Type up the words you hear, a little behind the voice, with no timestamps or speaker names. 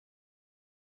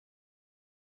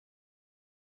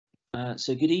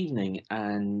So good evening,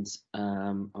 and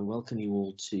I welcome you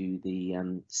all to the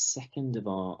second of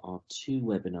our two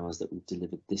webinars that we've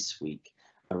delivered this week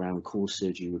around core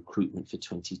surgery recruitment for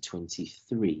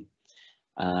 2023.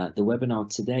 The webinar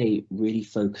today really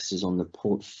focuses on the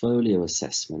portfolio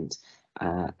assessment,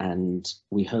 and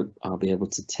we hope I'll be able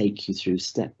to take you through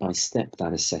step by step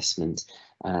that assessment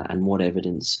and what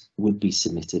evidence would be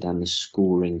submitted and the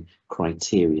scoring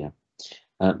criteria.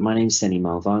 My name is Senny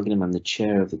Malvargan. I'm the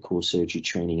chair of the Core Surgery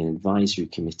Training and Advisory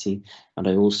Committee, and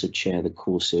I also chair the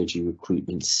Core Surgery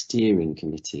Recruitment Steering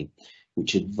Committee,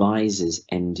 which advises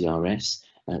MDRS,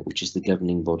 which is the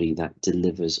governing body that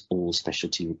delivers all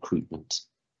specialty recruitment.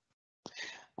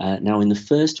 Now, in the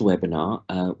first webinar,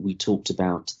 we talked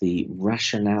about the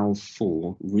rationale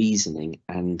for reasoning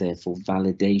and therefore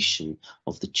validation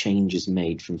of the changes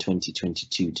made from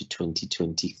 2022 to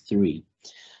 2023.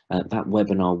 That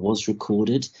webinar was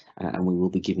recorded, and we will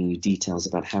be giving you details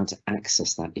about how to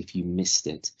access that if you missed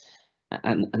it.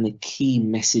 And the key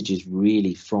messages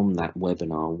really from that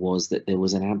webinar was that there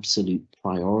was an absolute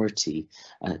priority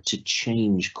to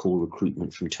change core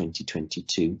recruitment from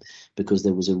 2022, because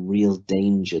there was a real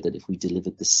danger that if we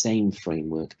delivered the same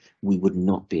framework, we would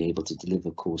not be able to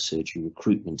deliver core surgery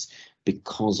recruitment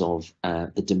because of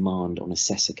the demand on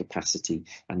assessor capacity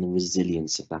and the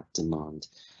resilience of that demand.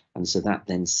 And so that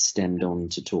then stemmed on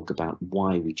to talk about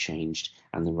why we changed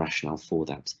and the rationale for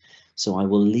that. So I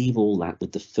will leave all that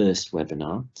with the first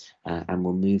webinar, and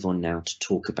we'll move on now to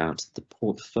talk about the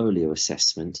portfolio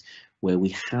assessment, where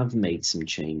we have made some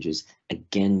changes,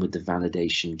 again with the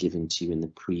validation given to you in the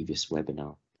previous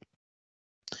webinar.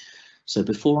 So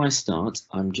before I start,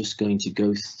 I'm just going to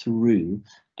go through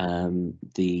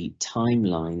the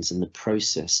timelines and the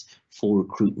process for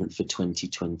recruitment for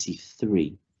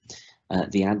 2023.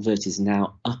 The advert is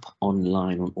now up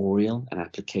online on Oriel, and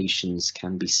applications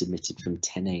can be submitted from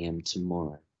 10 AM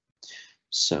tomorrow.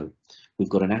 So we've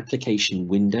got an application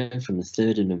window from the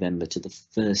 3rd of November to the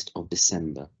 1st of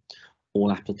December.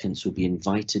 All applicants will be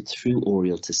invited through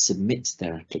Oriel to submit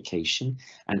their application,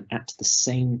 and at the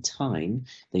same time,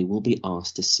 they will be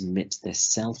asked to submit their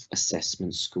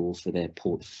self-assessment score for their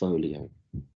portfolio.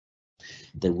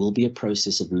 There will be a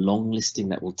process of long listing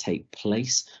that will take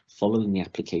place following the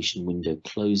application window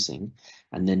closing,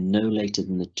 and then no later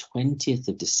than the 20th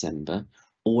of December,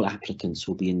 all applicants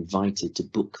will be invited to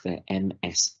book their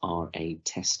MSRA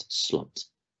test slot.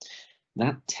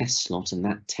 That test slot and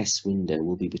that test window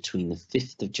will be between the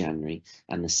 5th of January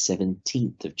and the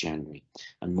 17th of January,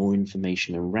 and more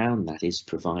information around that is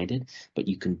provided, but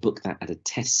you can book that at a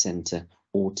test centre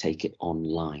or take it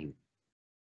online.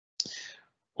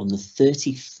 On the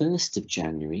 31st of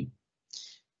January,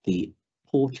 the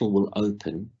portal will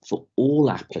open for all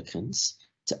applicants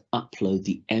to upload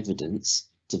the evidence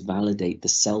to validate the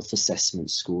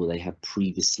self-assessment score they have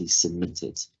previously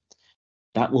submitted.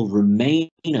 That will remain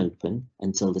open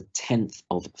until the 10th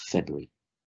of February.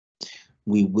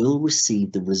 We will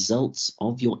receive the results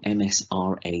of your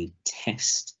MSRA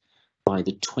test by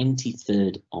the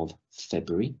 23rd of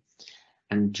February.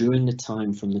 And during the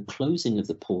time from the closing of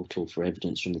the portal for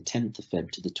evidence from the 10th of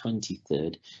Feb to the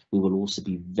 23rd, we will also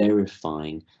be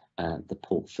verifying the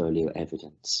portfolio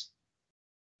evidence.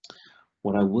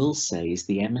 What I will say is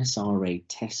the MSRA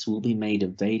tests will be made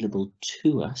available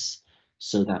to us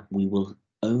so that we will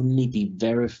only be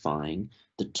verifying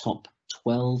the top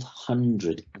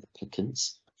 1,200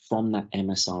 applicants from that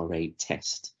MSRA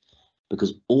test,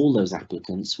 because all those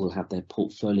applicants will have their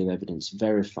portfolio evidence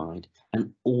verified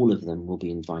and all of them will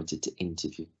be invited to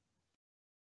interview.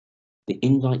 The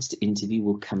invites to interview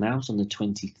will come out on the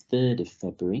 23rd of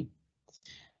February,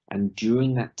 and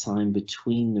during that time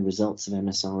between the results of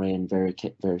MSRA and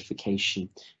verification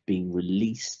being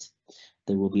released,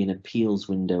 there will be an appeals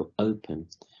window open,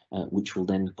 which will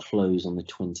then close on the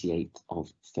 28th of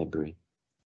February.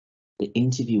 The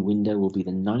interview window will be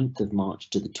the 9th of March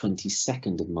to the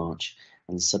 22nd of March,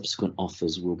 and subsequent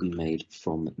offers will be made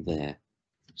from there.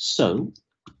 So,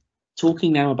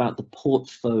 talking now about the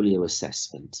portfolio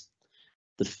assessment,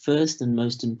 the first and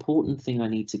most important thing I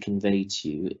need to convey to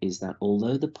you is that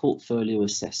although the portfolio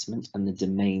assessment and the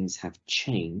domains have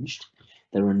changed,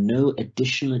 there are no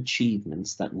additional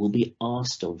achievements that will be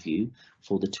asked of you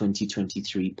for the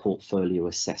 2023 portfolio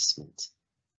assessment.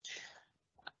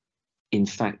 In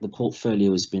fact, the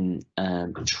portfolio has been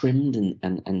trimmed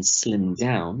and slimmed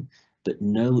down, but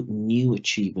no new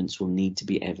achievements will need to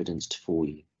be evidenced for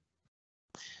you.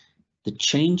 The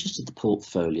changes to the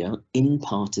portfolio in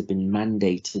part have been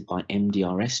mandated by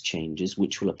MDRS changes,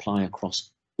 which will apply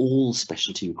across all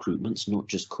specialty recruitments, not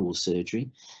just core surgery,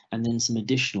 and then some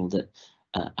additional that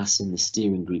us in the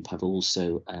steering group have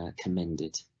also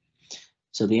commended.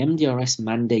 So the MDRS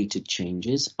mandated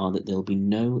changes are that there will be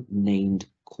no named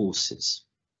courses,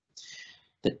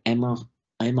 that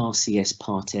MRCS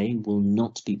Part A will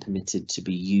not be permitted to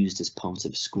be used as part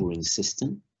of a scoring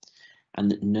system, and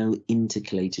that no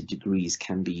intercalated degrees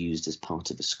can be used as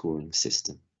part of a scoring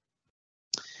system.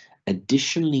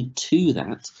 Additionally to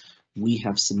that, we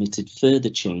have submitted further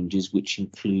changes which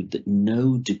include that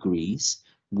no degrees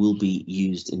will be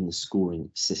used in the scoring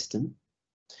system.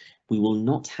 We will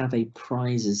not have a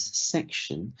prizes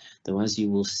section, though as you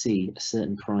will see, a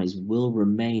certain prize will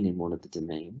remain in one of the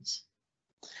domains.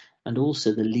 And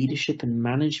also the leadership and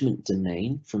management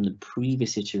domain from the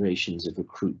previous iterations of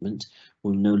recruitment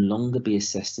will no longer be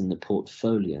assessed in the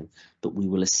portfolio, but we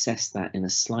will assess that in a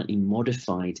slightly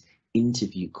modified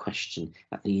interview question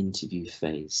at the interview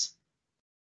phase.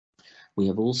 We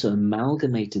have also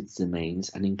amalgamated the domains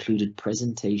and included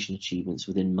presentation achievements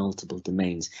within multiple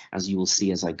domains, as you will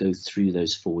see as I go through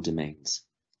those 4 domains.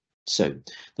 So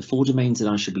the 4 domains that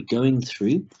I shall be going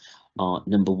through are: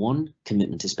 number 1,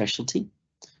 commitment to specialty;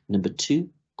 number 2,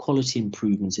 quality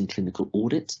improvements in clinical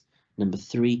audit; number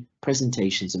 3,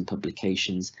 presentations and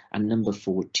publications; and number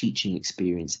 4, teaching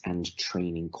experience and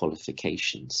training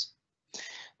qualifications.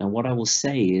 Now, what I will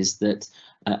say is that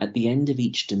at the end of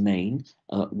each domain,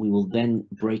 we will then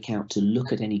break out to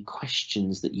look at any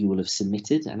questions that you will have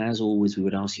submitted. And as always, we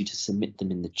would ask you to submit them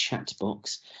in the chat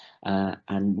box,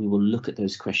 and we will look at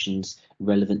those questions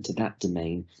relevant to that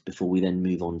domain before we then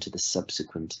move on to the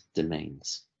subsequent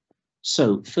domains.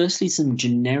 So firstly, some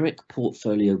generic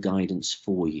portfolio guidance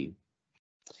for you.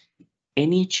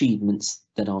 Any achievements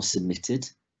that are submitted,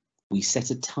 we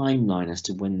set a timeline as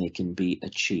to when they can be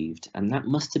achieved, and that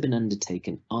must have been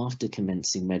undertaken after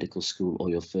commencing medical school or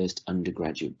your first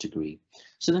undergraduate degree.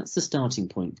 So that's the starting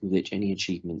point with which any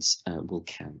achievements will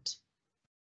count.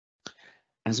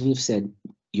 As we've said,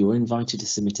 you're invited to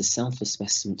submit a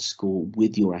self-assessment score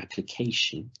with your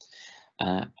application,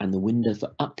 and the window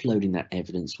for uploading that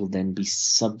evidence will then be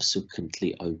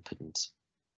subsequently opened.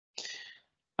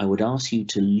 I would ask you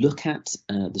to look at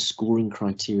the scoring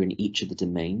criteria in each of the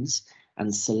domains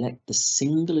and select the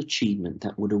single achievement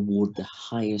that would award the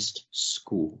highest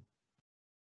score.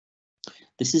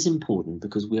 This is important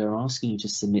because we are asking you to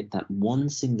submit that one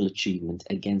single achievement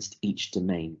against each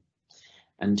domain,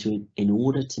 and in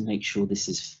order to make sure this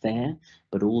is fair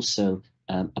but also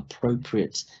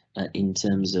appropriate in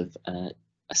terms of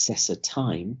assessor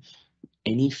time,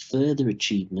 any further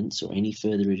achievements or any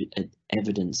further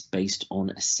evidence based on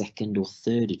a second or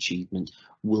third achievement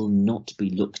will not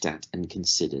be looked at and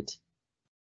considered.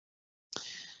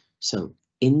 So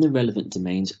in the relevant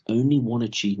domains, only one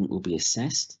achievement will be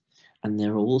assessed, and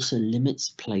there are also limits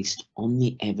placed on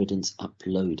the evidence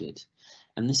uploaded.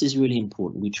 And this is really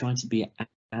important. We try to be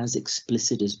as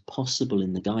explicit as possible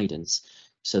in the guidance,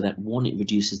 so that one, it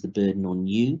reduces the burden on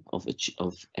you of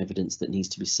evidence that needs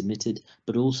to be submitted,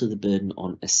 but also the burden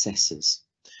on assessors.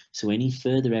 So any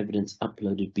further evidence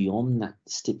uploaded beyond that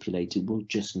stipulated will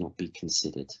just not be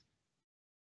considered.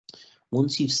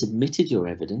 Once you've submitted your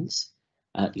evidence,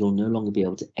 you'll no longer be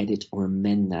able to edit or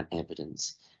amend that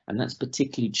evidence. And that's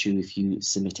particularly true if you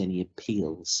submit any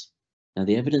appeals. Now,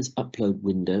 the evidence upload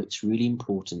window, it's really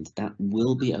important, that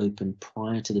will be open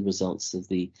prior to the results of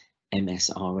the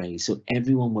MSRA. So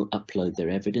everyone will upload their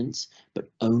evidence, but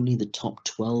only the top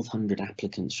 1,200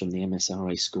 applicants from the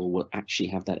MSRA score will actually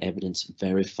have that evidence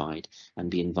verified and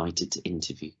be invited to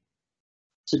interview.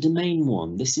 So domain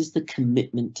 1, this is the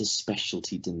commitment to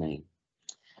specialty domain.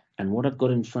 And what I've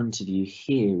got in front of you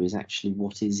here is actually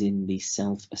what is in the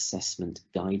self-assessment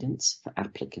guidance for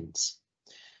applicants.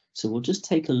 So we'll just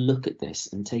take a look at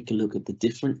this and take a look at the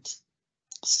different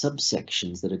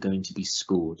subsections that are going to be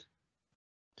scored.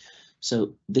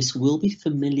 So this will be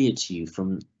familiar to you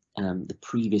from the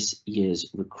previous year's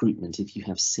recruitment if you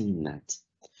have seen that.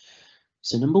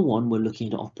 So number 1, we're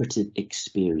looking at operative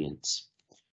experience.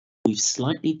 We've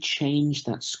slightly changed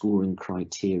that scoring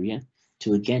criteria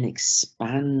to again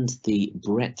expand the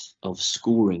breadth of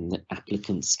scoring that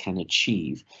applicants can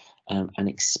achieve and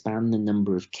expand the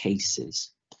number of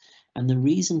cases. And the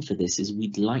reason for this is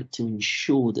we'd like to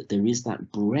ensure that there is that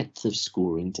breadth of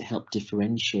scoring to help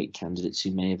differentiate candidates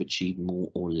who may have achieved more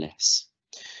or less.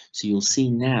 So you'll see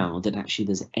now that actually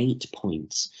there's 8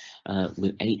 points,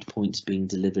 with 8 points being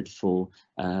delivered for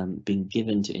being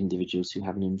given to individuals who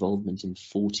have an involvement in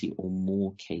 40 or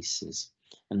more cases.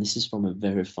 And this is from a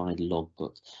verified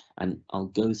logbook. And I'll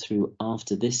go through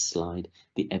after this slide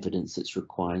the evidence that's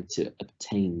required to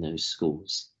obtain those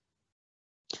scores.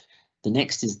 The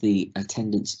next is the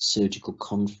attendance surgical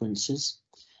conferences.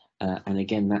 And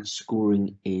again, that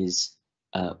scoring is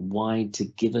wide to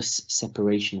give us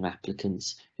separation of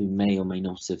applicants who may or may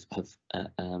not have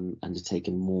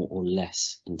undertaken more or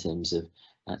less in terms of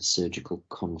surgical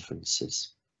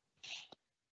conferences.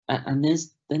 And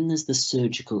then there's the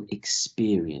surgical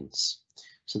experience.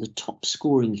 So the top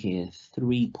scoring here,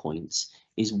 3 points,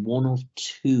 is one of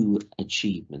 2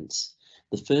 achievements.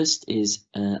 The first is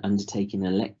undertaking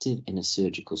an elective in a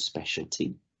surgical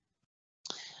specialty.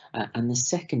 And the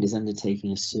second is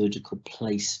undertaking a surgical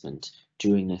placement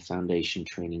during their foundation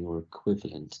training or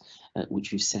equivalent,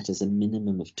 which we've set as a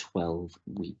minimum of 12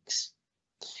 weeks.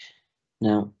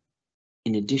 Now,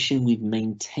 in addition, we've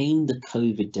maintained the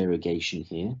COVID derogation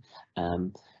here.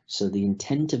 So the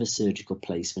intent of a surgical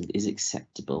placement is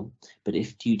acceptable, but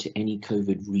if due to any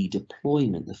COVID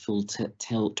redeployment, the full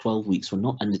 12 weeks were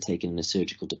not undertaken in a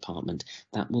surgical department,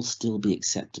 that will still be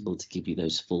acceptable to give you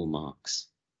those full marks.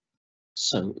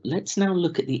 So let's now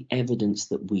look at the evidence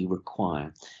that we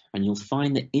require, and you'll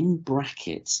find that in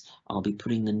brackets, I'll be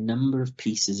putting the number of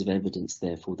pieces of evidence,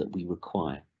 therefore, that we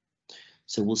require.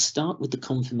 So we'll start with the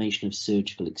confirmation of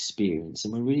surgical experience,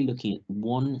 and we're really looking at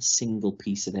one single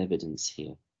piece of evidence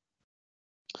here.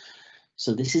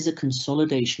 So this is a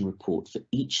consolidation report for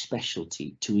each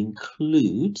specialty to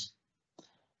include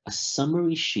a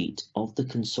summary sheet of the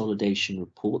consolidation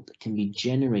report that can be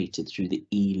generated through the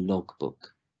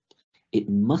e-logbook. It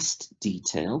must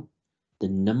detail the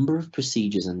number of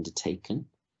procedures undertaken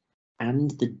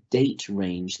and the date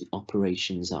range the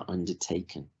operations are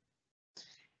undertaken.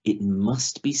 It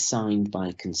must be signed by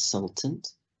a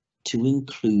consultant to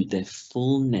include their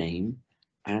full name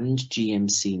and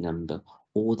GMC number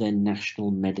or their national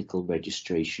medical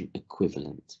registration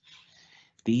equivalent.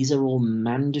 These are all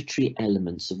mandatory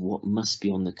elements of what must be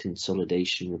on the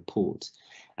consolidation report,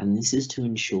 and this is to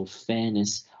ensure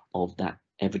fairness of that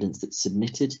evidence that's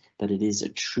submitted, that it is a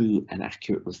true and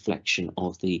accurate reflection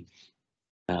of the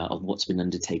of what's been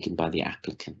undertaken by the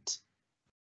applicant.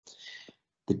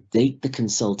 The date the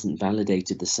consultant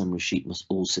validated the summary sheet must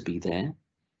also be there,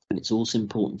 and it's also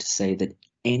important to say that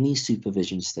any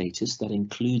supervision status that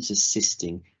includes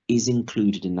assisting is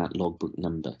included in that logbook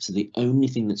number. So the only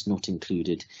thing that's not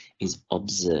included is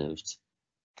observed.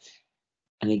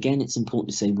 And again, it's important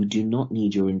to say we do not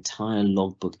need your entire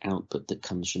logbook output that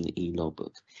comes from the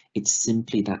e-logbook. It's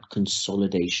simply that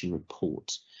consolidation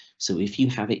report. So if you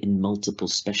have it in multiple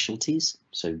specialties,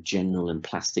 so general and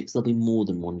plastics, there'll be more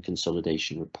than one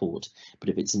consolidation report. But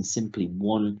if it's in simply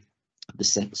one of the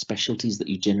specialties that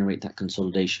you generate that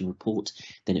consolidation report,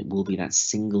 then it will be that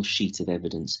single sheet of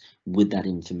evidence with that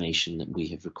information that we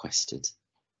have requested.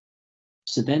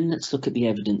 So then let's look at the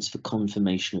evidence for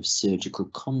confirmation of surgical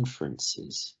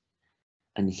conferences.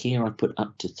 And here I put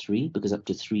up to 3, because up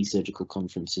to 3 surgical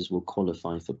conferences will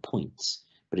qualify for points.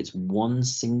 But it's one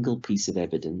single piece of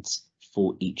evidence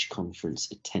for each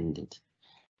conference attended.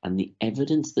 And the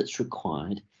evidence that's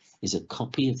required is a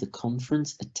copy of the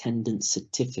conference attendance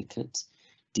certificate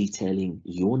detailing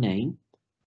your name,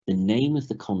 the name of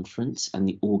the conference and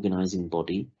the organising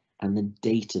body, and the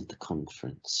date of the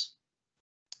conference.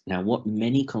 Now, what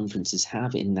many conferences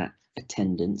have in that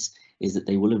attendance is that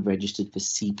they will have registered for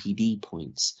CPD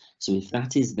points. So if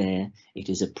that is there, it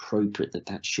is appropriate that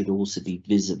that should also be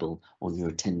visible on your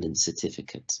attendance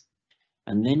certificate.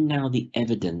 And then now the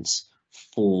evidence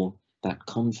for that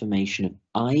confirmation of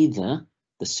either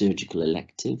the surgical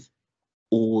elective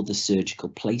or the surgical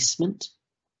placement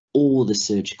or the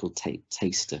surgical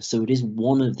taster. So it is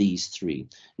one of these 3,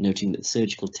 noting that the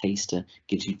surgical taster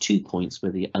gives you 2 points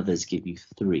where the others give you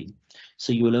 3.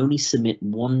 So you will only submit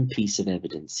one piece of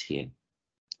evidence here.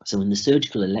 So in the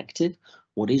surgical elective,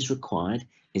 what is required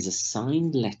is a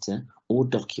signed letter or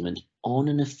document on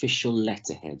an official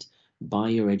letterhead by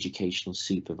your educational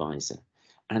supervisor,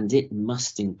 and it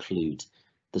must include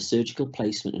the surgical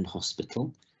placement in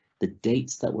hospital, the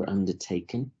dates that were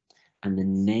undertaken, and the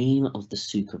name of the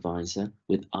supervisor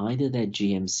with either their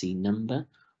GMC number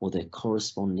or their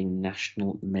corresponding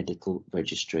national medical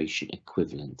registration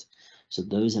equivalent. So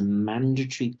those are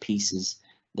mandatory pieces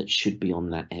that should be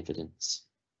on that evidence.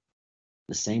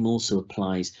 The same also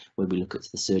applies when we look at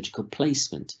the surgical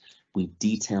placement. We've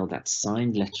detailed that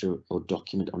signed letter or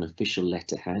document on official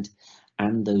letterhead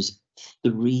and those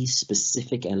 3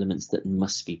 specific elements that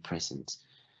must be present.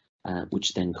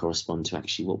 Which then correspond to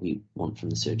actually what we want from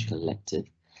the surgical elective.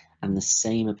 And the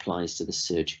same applies to the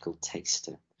surgical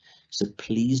taster. So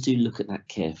please do look at that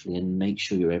carefully and make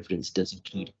sure your evidence does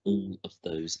include all of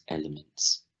those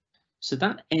elements. So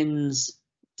that ends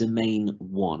domain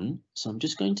 1. So I'm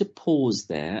just going to pause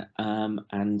there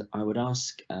and I would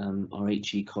ask our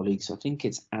HE colleagues, I think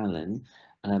it's Alan,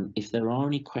 if there are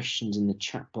any questions in the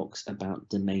chat box about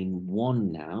domain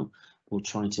 1 now, we'll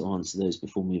try to answer those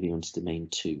before moving on to domain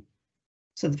 2.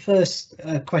 So the first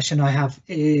question I have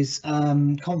is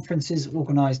conferences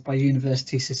organised by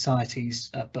university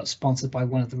societies but sponsored by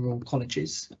one of the Royal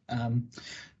Colleges.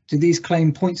 Do these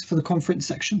claim points for the conference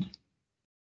section?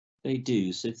 They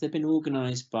do. So if they've been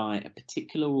organised by a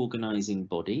particular organising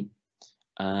body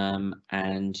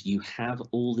and you have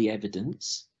all the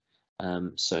evidence,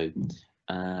 and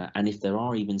if there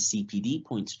are even CPD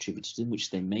points attributed to them, which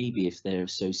they may be if they're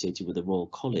associated with a Royal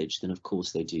College, then of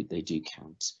course they do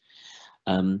count.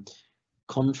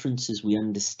 Conferences, we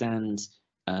understand,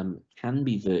 can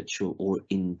be virtual or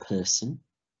in person,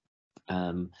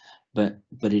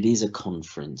 but it is a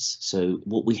conference. So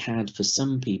what we had for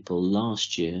some people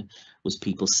last year was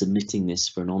people submitting this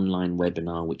for an online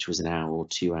webinar, which was an hour or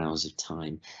 2 hours of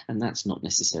time, and that's not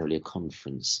necessarily a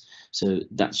conference. So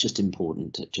that's just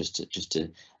important, just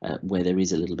to where there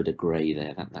is a little bit of grey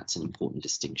there. That's an important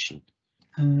distinction.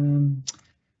 The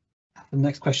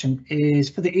next question is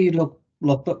for the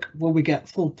logbook, will we get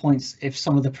full points if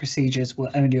some of the procedures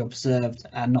were only observed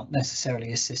and not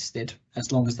necessarily assisted,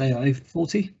 as long as they are over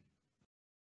 40?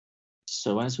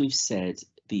 So as we've said,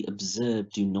 the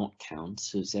observed do not count,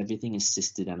 so it's everything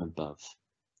assisted and above.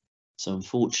 So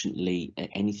unfortunately,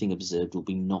 anything observed will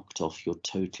be knocked off your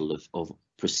total of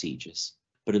procedures.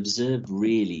 But observed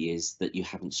really is that you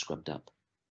haven't scrubbed up.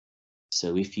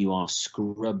 So if you are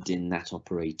scrubbed in that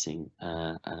operating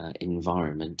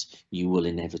environment, you will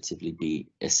inevitably be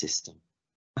assisting.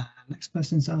 Next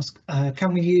person's asked,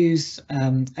 can we use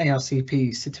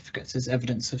ARCP certificates as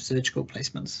evidence of surgical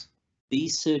placements?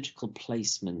 These surgical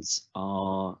placements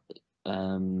are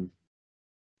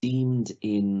deemed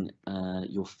in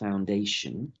your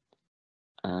foundation,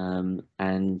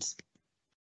 and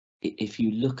if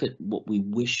you look at what we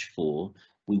wish for,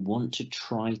 we want to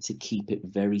try to keep it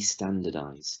very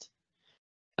standardized,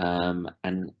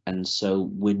 and so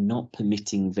we're not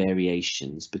permitting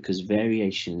variations, because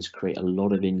variations create a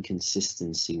lot of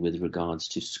inconsistency with regards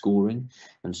to scoring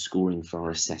and scoring for our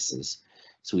assessors.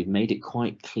 So we've made it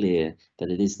quite clear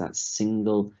that it is that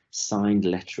single signed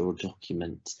letter or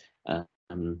document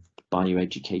by your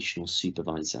educational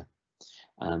supervisor.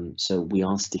 So we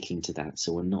are sticking to that,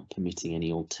 so we're not permitting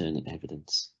any alternate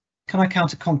evidence. Can I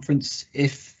count a conference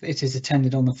if it is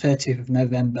attended on the 30th of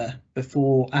November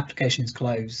before applications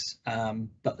close,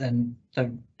 but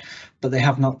they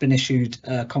have not been issued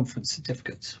conference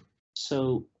certificates?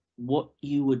 So what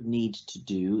you would need to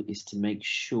do is to make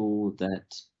sure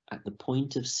that at the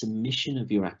point of submission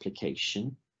of your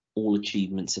application, all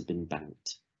achievements have been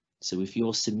banked. So if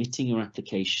you're submitting your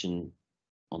application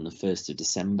on the 1st of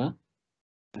December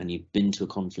and you've been to a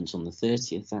conference on the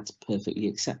 30th, that's perfectly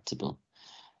acceptable,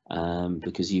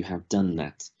 because you have done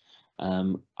that.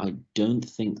 I don't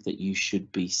think that you should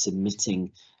be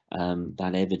submitting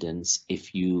that evidence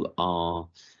if you are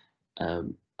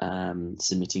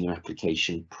submitting your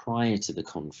application prior to the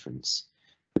conference,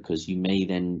 because you may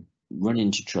then run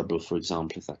into trouble, for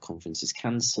example, if that conference is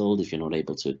cancelled, if you're not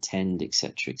able to attend,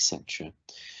 etc., etc.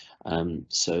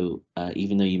 So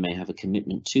even though you may have a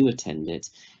commitment to attend it,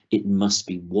 it must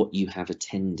be what you have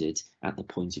attended at the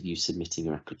point of you submitting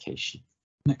your application.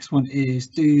 Next one is,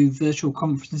 do virtual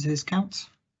conferences count?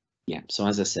 Yeah, so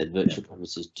as I said, virtual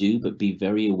conferences do, but be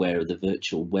very aware of the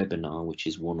virtual webinar, which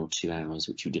is 1 or 2 hours,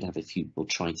 which you did have a few people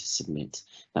try to submit.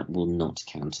 That will not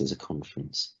count as a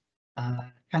conference.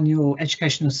 Can your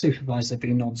educational supervisor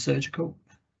be non-surgical?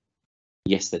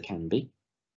 Yes, there can be,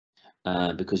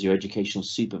 because your educational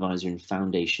supervisor in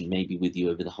foundation may be with you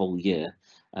over the whole year,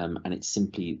 and it's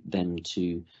simply them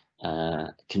to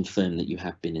confirm that you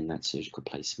have been in that surgical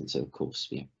placement. So of course,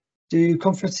 yeah. Do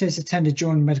conferences attended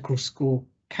during medical school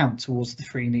count towards the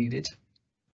 3 needed?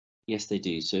 Yes, they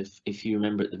do. So if you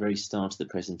remember at the very start of the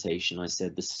presentation, I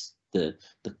said the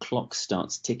clock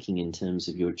starts ticking in terms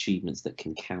of your achievements that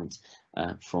can count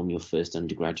from your first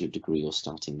undergraduate degree or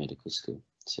starting medical school.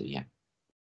 So yeah.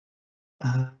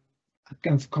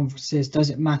 Going for conferences, does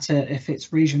it matter if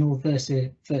it's regional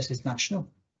versus national?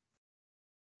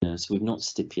 No, so we've not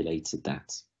stipulated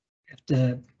that. You have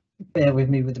to bear with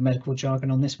me with the medical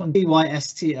jargon on this one.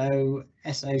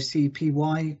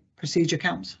 CYSTOSOCPY procedure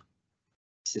count?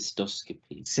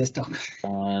 Cystoscopy.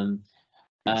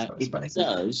 It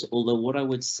does, although what I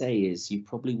would say is you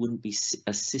probably wouldn't be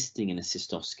assisting in a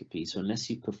cystoscopy. So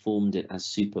unless you performed it as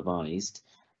supervised,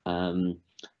 I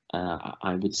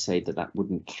would say that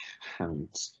wouldn't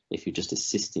count if you're just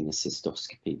assisting a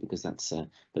cystoscopy, because that's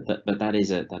but that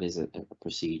is a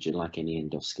procedure like any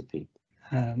endoscopy.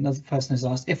 Another person has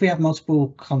asked, if we have multiple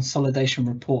consolidation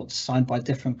reports signed by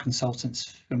different consultants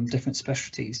from different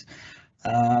specialties,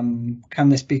 Can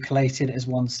this be collated as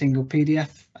one single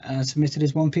PDF submitted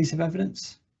as one piece of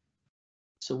evidence?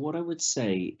 So what I would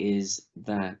say is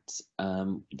that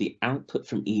the output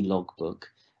from eLogbook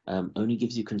only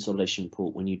gives you consolidation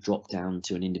report when you drop down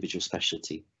to an individual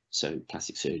specialty, so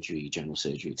plastic surgery, general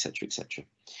surgery, etc., etc.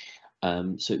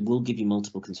 So it will give you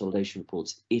multiple consolidation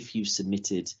reports if you've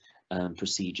submitted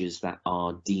procedures that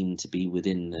are deemed to be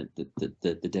within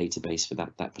the database for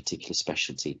that particular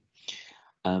specialty.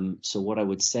 So what I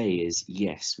would say is,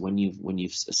 yes, when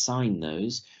you've assigned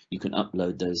those, you can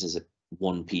upload those as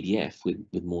one PDF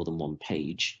with more than one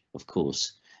page, of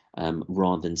course,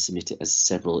 rather than submit it as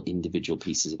several individual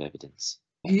pieces of evidence.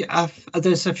 Yeah,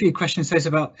 there's a few questions. There's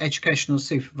about educational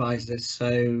supervisors.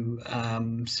 So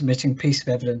submitting piece of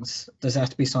evidence, does that have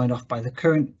to be signed off by the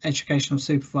current educational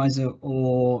supervisor,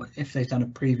 or if they've done a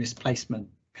previous placement,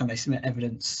 can they submit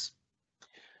evidence?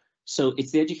 So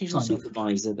it's the educational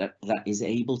supervisor that is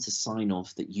able to sign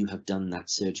off that you have done that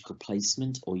surgical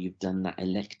placement, or you've done that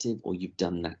elective, or you've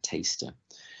done that taster.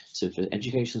 So if an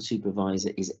educational supervisor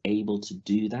is able to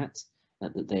do that,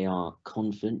 that they are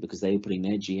confident because they are putting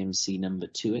their GMC number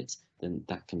to it, then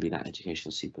that can be that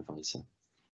educational supervisor.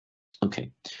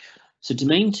 Okay, so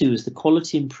domain 2 is the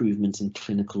quality improvement and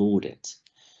clinical audit.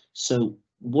 So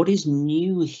what is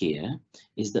new here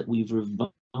is that we've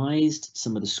revised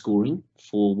some of the scoring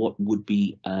for what would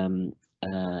be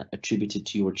attributed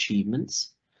to your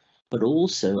achievements. But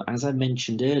also, as I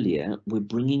mentioned earlier, we're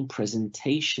bringing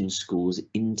presentation scores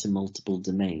into multiple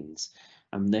domains.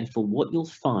 And therefore, what you'll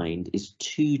find is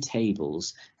 2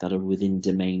 tables that are within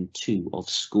domain 2 of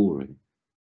scoring.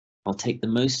 I'll take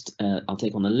on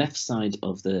the left side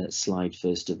of the slide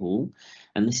first of all,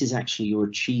 and this is actually your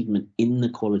achievement in the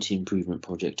quality improvement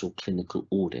project or clinical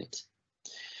audit.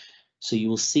 So you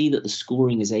will see that the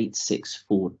scoring is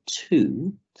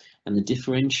 8642, and the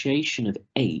differentiation of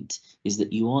 8 is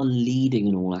that you are leading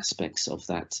in all aspects of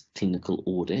that clinical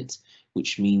audit,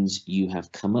 which means you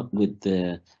have come up with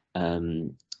the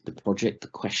project, the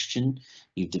question,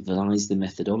 you've devised the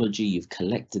methodology, you've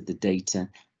collected the data,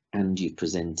 and you've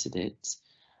presented it.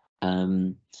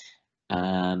 And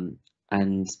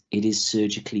it is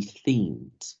surgically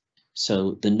themed.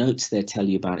 So the notes there tell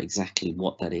you about exactly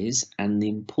what that is. And the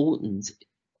important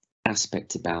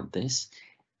aspect about this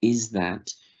is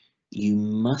that you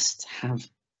must have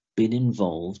been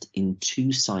involved in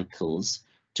 2 cycles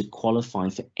to qualify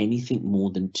for anything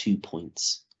more than 2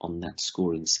 points on that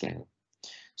scoring scale.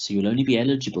 So you'll only be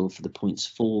eligible for the points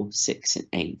 4, 6, and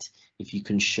 8 if you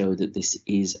can show that this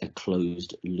is a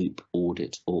closed loop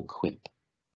audit or QIP.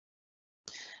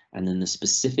 And then the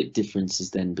specific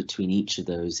differences then between each of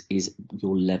those is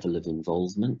your level of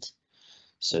involvement.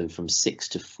 So from 6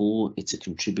 to 4, it's a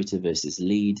contributor versus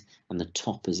lead, and the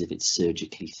top is if it's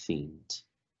surgically themed.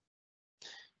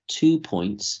 2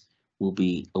 points will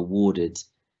be awarded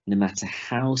no matter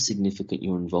how significant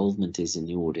your involvement is in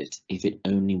the audit, if it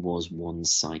only was 1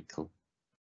 cycle.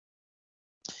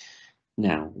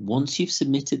 Now, once you've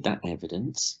submitted that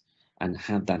evidence and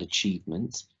had that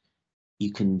achievement,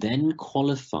 you can then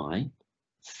qualify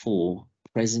for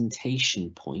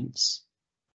presentation points,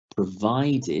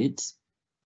 provided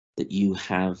that you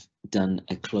have done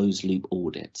a closed loop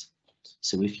audit.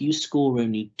 So if you score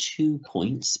only 2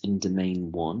 points in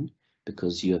domain 1,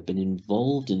 because you have been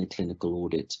involved in a clinical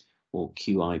audit or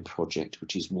QI project,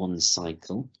 which is 1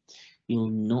 cycle, you'll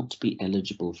not be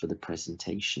eligible for the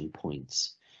presentation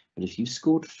points. But if you've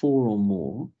scored 4 or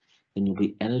more, then you'll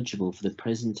be eligible for the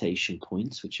presentation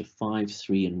points, which are 5,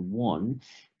 3, and 1,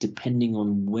 depending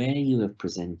on where you have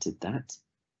presented that.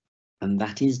 And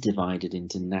that is divided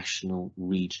into national,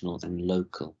 regional, and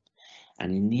local.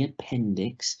 And in the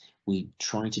appendix, we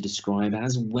try to describe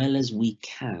as well as we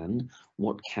can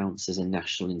what counts as a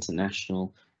national,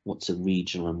 international, what's a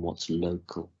regional, and what's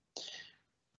local.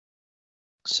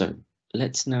 So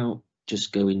let's now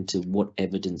just go into what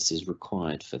evidence is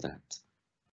required for that.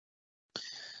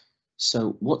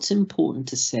 So what's important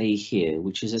to say here,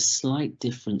 which is a slight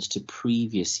difference to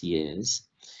previous years,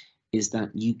 is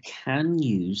that you can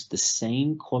use the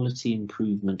same quality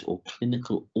improvement or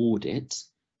clinical audit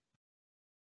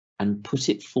and put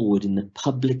it forward in the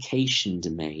publication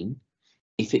domain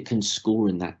if it can score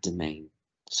in that domain.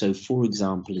 So for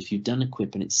example, if you've done a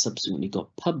QIP and it's subsequently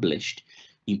got published,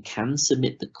 you can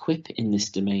submit the QIP in this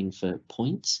domain for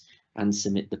points and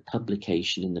submit the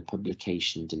publication in the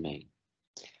publication domain.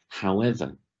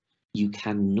 However, you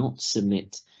cannot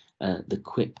submit the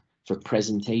QIP for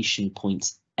presentation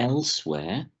points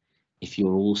elsewhere if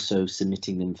you're also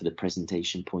submitting them for the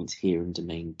presentation points here in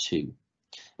domain 2.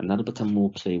 And that'll become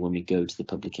more clear when we go to the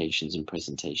publications and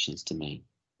presentations domain.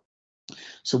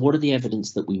 So what are the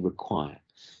evidence that we require?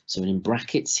 So in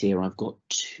brackets here, I've got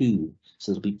 2.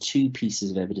 So there'll be 2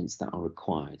 pieces of evidence that are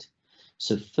required.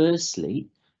 So firstly,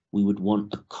 we would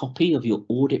want a copy of your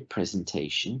audit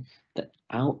presentation that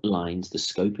outlines the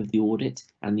scope of the audit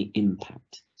and the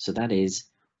impact. So that is,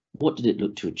 what did it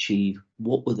look to achieve?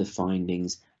 What were the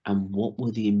findings? And what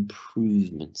were the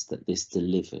improvements that this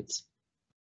delivered?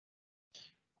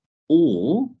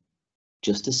 Or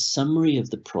just a summary of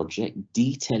the project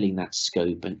detailing that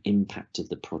scope and impact of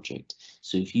the project.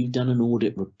 So if you've done an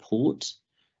audit report,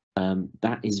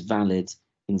 that is valid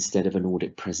instead of an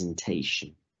audit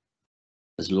presentation,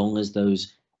 as long as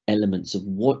those elements of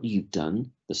what you've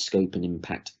done, the scope and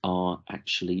impact, are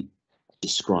actually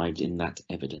described in that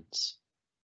evidence.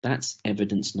 That's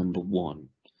evidence number 1.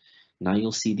 Now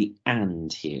you'll see the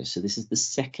 "and" here. So this is the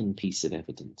second piece of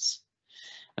evidence.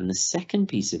 And the second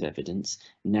piece of evidence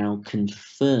now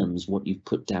confirms what you've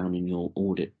put down in your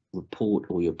audit report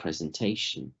or your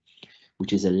presentation,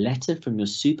 which is a letter from your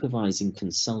supervising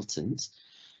consultant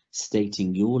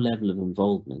stating your level of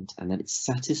involvement and that it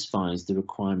satisfies the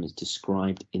requirements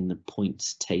described in the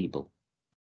points table.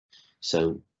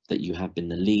 So that you have been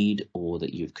the lead or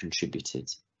that you've contributed.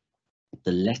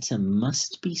 The letter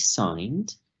must be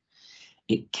signed.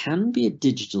 It can be a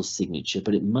digital signature,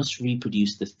 but it must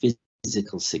reproduce the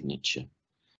physical signature,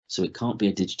 so it can't be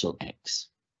a digital X.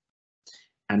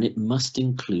 And it must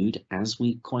include, as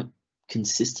we quite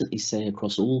consistently say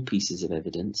across all pieces of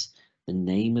evidence, the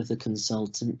name of the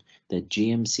consultant, their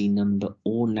GMC number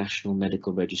or national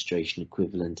medical registration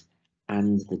equivalent,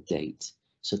 and the date.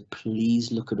 So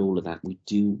please look at all of that. We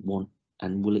do want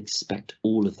and will expect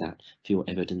all of that for your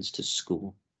evidence to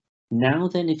score. Now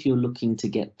then, if you're looking to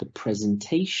get the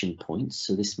presentation points,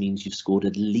 so this means you've scored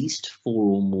at least 4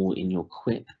 or more in your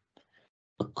QUIP,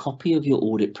 a copy of your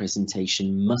audit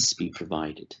presentation must be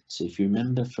provided. So if you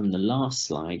remember from the last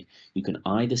slide, you can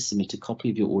either submit a copy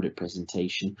of your audit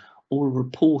presentation or a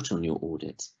report on your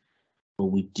audit. Well,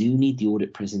 we do need the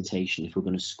audit presentation if we're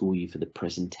going to score you for the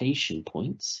presentation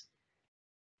points.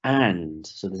 And,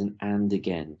 so there's an "and"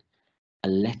 again, a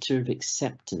letter of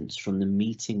acceptance from the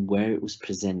meeting where it was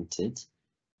presented,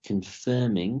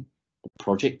 confirming the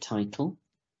project title,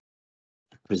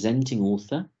 the presenting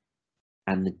author,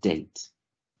 and the date.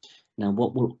 Now,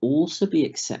 what will also be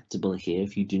acceptable here,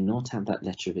 if you do not have that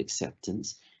letter of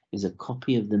acceptance, is a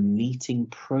copy of the meeting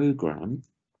programme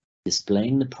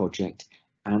displaying the project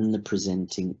and the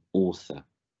presenting author.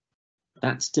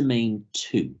 That's domain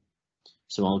 2.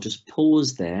 So I'll just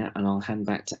pause there and I'll hand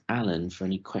back to Alan for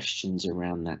any questions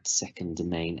around that second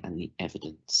domain and the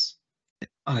evidence.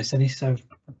 Hi, Sunny. So I've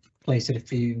placed a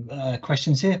few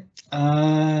questions here.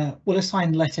 Will a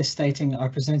signed letter stating I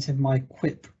presented my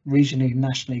QUIP regionally,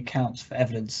 nationally counts for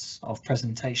evidence of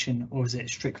presentation, or is it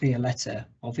strictly a letter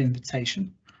of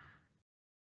invitation?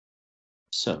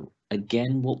 So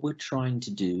again, what we're trying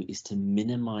to do is to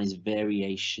minimize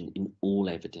variation in all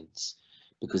evidence,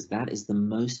 because that is the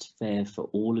most fair for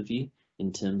all of you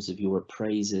in terms of your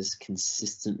appraisers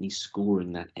consistently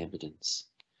scoring that evidence.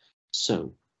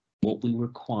 So what we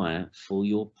require for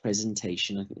your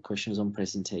presentation, I think the question was on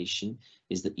presentation,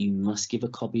 is that you must give a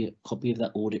copy of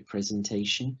that audit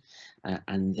presentation,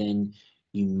 and then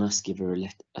you must give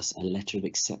us a letter of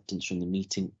acceptance from the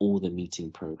meeting or the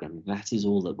meeting programme. That is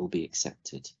all that will be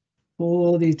accepted.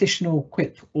 For the additional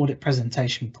QUIP audit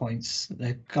presentation points,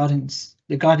 the guidance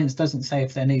doesn't say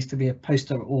if there needs to be a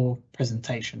poster or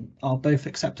presentation. Are both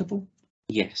acceptable?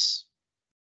 Yes.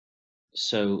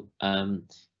 So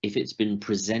if it's been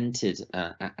presented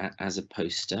as a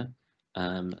poster,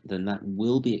 then that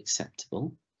will be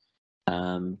acceptable.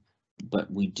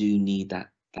 But we do need that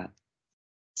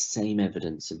same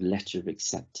evidence of letter of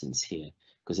acceptance here,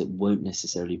 because it won't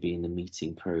necessarily be in the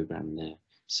meeting programme there.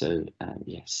 So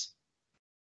yes.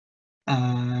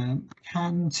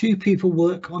 Can 2 people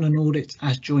work on an audit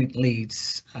as joint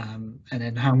leads? And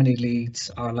then how many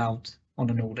leads are allowed on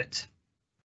an audit?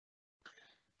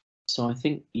 So I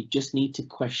think you just need to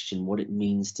question what it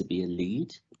means to be a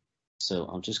lead. So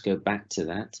I'll just go back to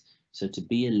that. So to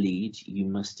be a lead, you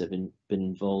must have been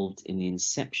involved in the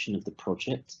inception of the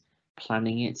project,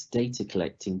 planning it, data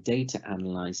collecting, data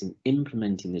analysing,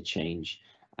 implementing the change,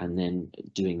 and then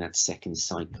doing that second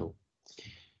cycle.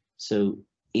 So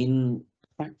in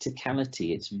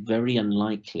practicality, it's very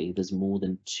unlikely there's more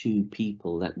than 2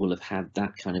 people that will have had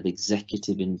that kind of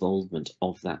executive involvement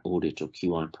of that audit or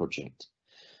QI project.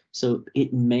 So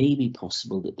it may be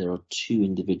possible that there are 2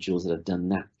 individuals that have done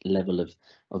that level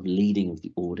of leading of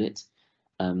the audit.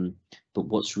 But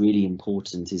what's really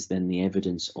important is then the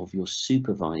evidence of your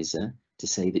supervisor to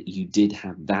say that you did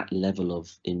have that level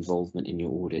of involvement in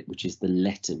your audit, which is the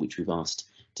letter which we've asked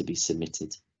to be submitted.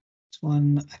 This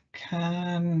one,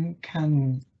 can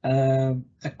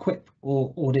equip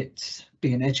or audit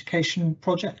be an education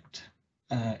project,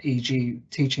 e.g.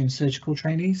 teaching surgical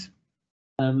trainees?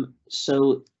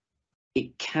 So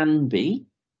it can be.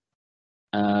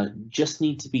 Just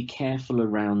need to be careful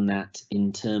around that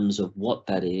in terms of what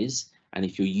that is, and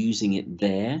if you're using it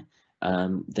there,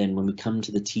 then when we come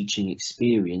to the teaching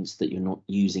experience, that you're not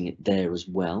using it there as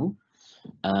well.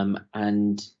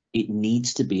 And it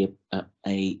needs to be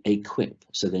a quip,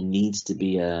 so there needs to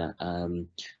be a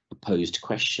posed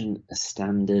question, a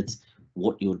standard,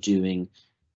 what you're doing,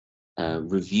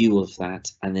 review of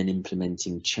that, and then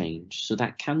implementing change. So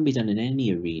that can be done in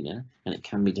any arena, and it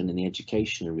can be done in the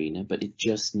education arena, but it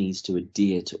just needs to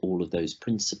adhere to all of those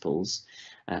principles,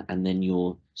 and then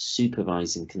your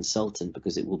supervising consultant,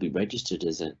 because it will be registered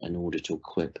as an audit or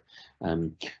quip,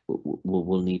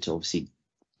 will need to obviously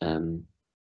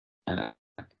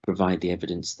provide the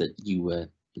evidence that you were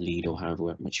lead, or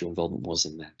however much your involvement was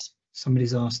in that.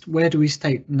 Somebody's asked, where do we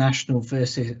state national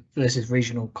versus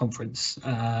regional conference?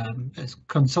 As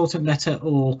consultant letter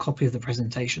or copy of the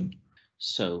presentation?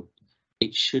 So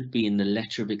it should be in the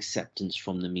letter of acceptance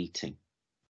from the meeting.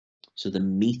 So the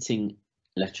meeting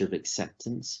letter of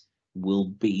acceptance will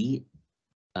be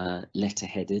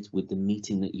letter-headed with the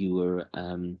meeting that you were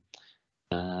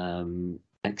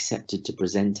accepted to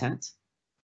present at,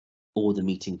 or the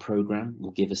meeting program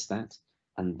will give us that,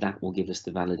 and that will give us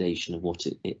the validation of what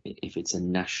if it's a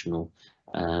national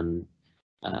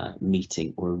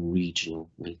meeting or a regional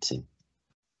meeting.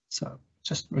 So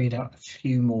just read out a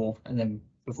few more and then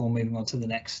before moving on to the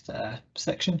next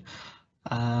section.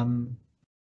 When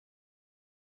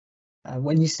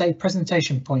you say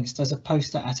presentation points, does a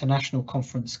poster at a national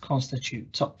conference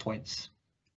constitute top points?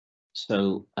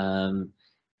 So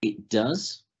it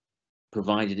does,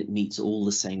 provided it meets all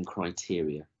the same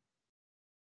criteria.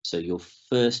 So your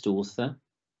first author,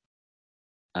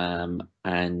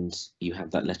 and you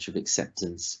have that letter of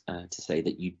acceptance to say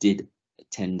that you did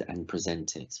attend and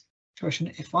present it.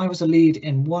 Question: if I was a lead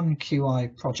in one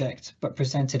QI project but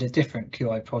presented a different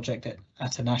QI project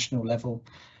at a national level,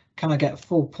 can I get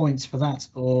full points for that,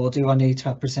 or do I need to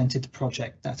have presented the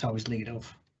project that I was lead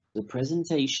of? The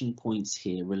presentation points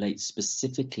here relate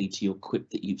specifically to your quip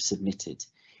that you've submitted.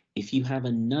 If you have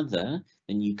another,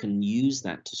 then you can use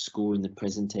that to score in the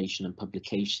presentation and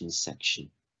publications section.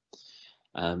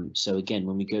 So again,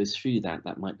 when we go through that,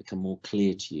 that might become more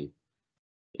clear to you.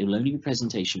 It will only be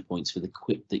presentation points for the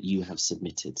quip that you have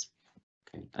submitted.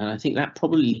 Okay. And I think that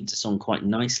probably leads us on quite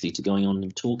nicely to going on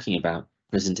and talking about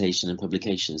presentation and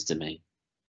publications domain.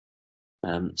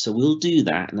 So we'll do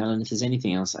that, and then if there's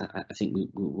anything else, I think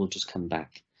we'll just come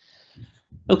back.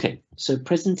 Okay, so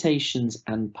presentations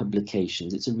and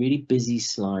publications. It's a really busy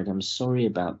slide. I'm sorry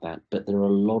about that, but there are a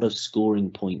lot of scoring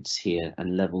points here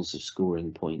and levels of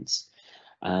scoring points.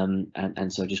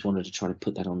 And so I just wanted to try to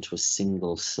put that onto a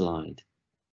single slide.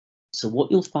 So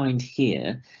what you'll find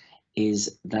here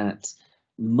is that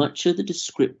much of the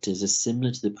descriptors are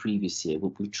similar to the previous year,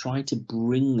 but we've tried to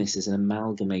bring this as an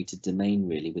amalgamated domain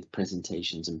really with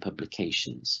presentations and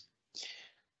publications.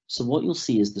 So what you'll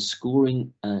see is the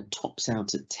scoring tops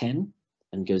out at 10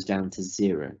 and goes down to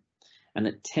 0. And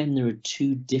at 10, there are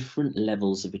two different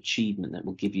levels of achievement that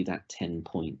will give you that 10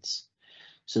 points.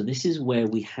 So this is where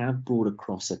we have brought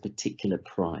across a particular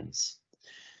prize.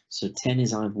 So 10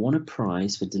 is I've won a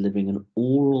prize for delivering an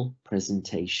oral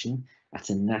presentation at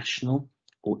a national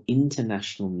or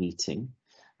international meeting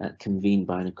convened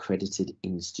by an accredited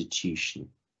institution.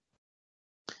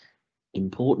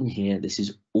 Important here, this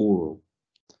is oral.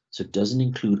 So it doesn't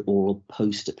include oral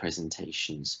poster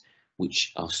presentations,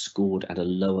 which are scored at a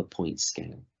lower point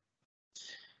scale.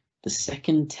 The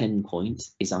second 10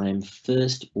 points is I am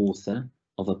first author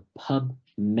of a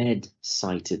PubMed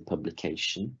cited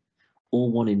publication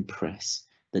or one in press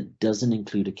that doesn't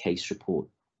include a case report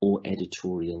or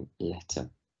editorial letter.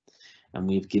 And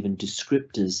we've given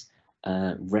descriptors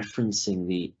referencing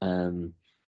the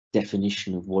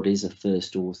definition of what is a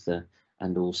first author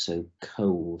and also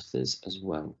co-authors as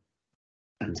well,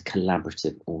 and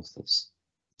collaborative authors.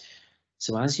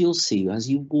 So as you'll see, as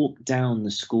you walk down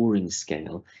the scoring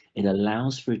scale, it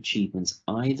allows for achievements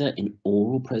either in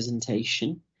oral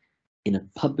presentation, in a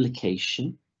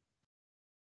publication,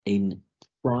 in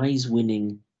prize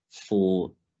winning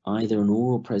for either an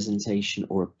oral presentation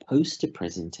or a poster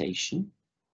presentation,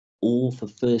 or for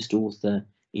first author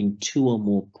in 2 or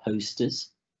more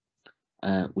posters,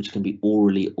 which can be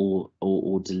orally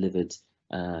or delivered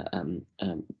as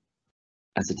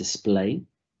a display,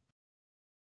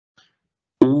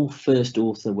 or first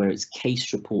author where it's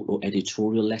case report or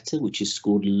editorial letter, which is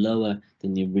scored lower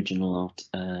than the original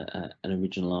an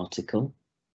original article.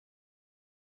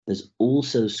 There's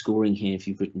also scoring here if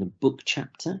you've written a book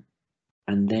chapter,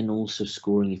 and then also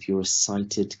scoring if you're a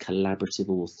cited collaborative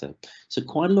author. So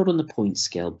quite a lot on the point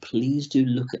scale. Please do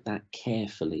look at that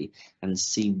carefully and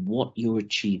see what your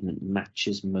achievement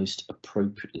matches most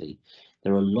appropriately.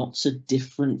 There are lots of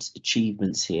different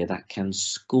achievements here that can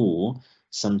score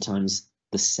sometimes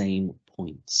the same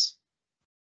points.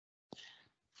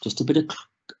 Just a bit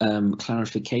of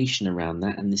clarification around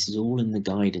that, and this is all in the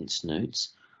guidance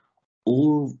notes.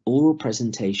 Oral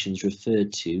presentations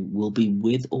referred to will be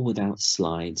with or without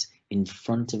slides in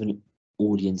front of an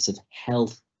audience of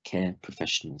healthcare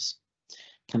professionals.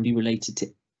 Can be related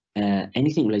to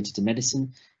anything related to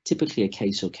medicine, typically a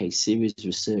case or case series,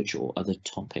 research or other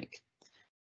topic.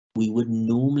 We would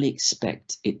normally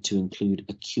expect it to include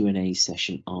a Q&A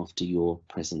session after your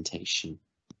presentation.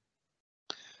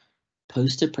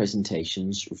 Poster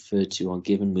presentations referred to are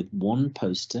given with one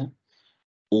poster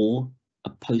or a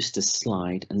poster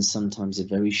slide and sometimes a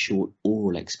very short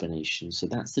oral explanation. So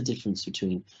that's the difference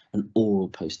between an oral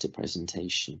poster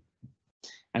presentation.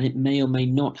 And it may or may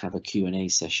not have a Q&A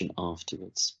session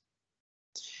afterwards.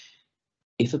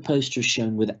 If a poster is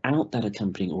shown without that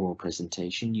accompanying oral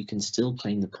presentation, you can still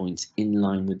claim the points in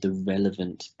line with the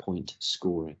relevant point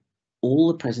scoring. All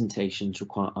the presentations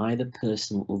require either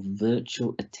personal or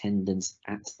virtual attendance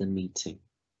at the meeting.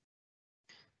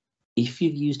 If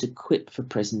you've used a quip for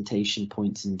presentation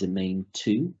points in domain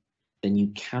 2, then you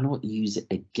cannot use it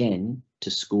again to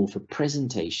score for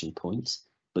presentation points,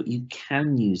 but you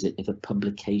can use it if a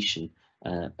publication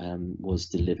was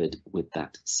delivered with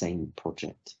that same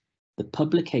project. The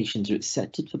publications are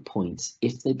accepted for points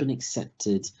if they've been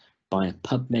accepted by a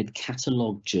PubMed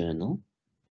catalogue journal,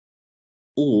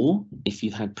 or if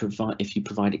you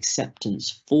provide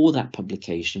acceptance for that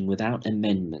publication without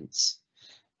amendments,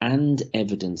 and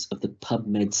evidence of the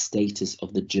PubMed status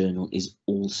of the journal is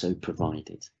also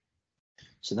provided.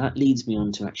 So that leads me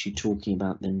on to actually talking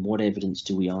about then what evidence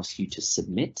do we ask you to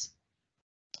submit.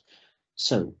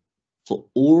 So for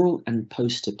oral and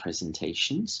poster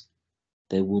presentations,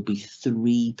 there will be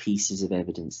 3 pieces of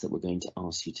evidence that we're going to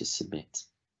ask you to submit.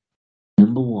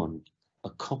 Number 1, a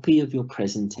copy of your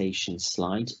presentation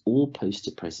slides or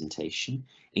poster presentation,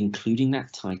 including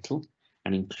that title,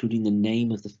 and including the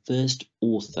name of the first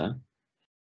author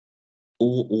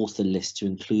or author list to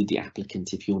include the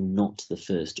applicant if you're not the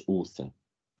first author.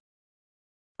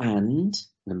 And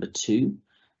number 2,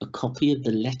 a copy of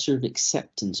the letter of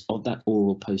acceptance of that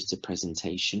oral poster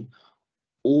presentation,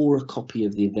 or a copy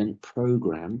of the event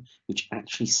programme which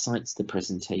actually cites the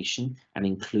presentation and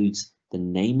includes the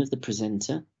name of the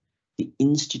presenter, the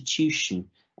institution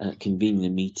convening the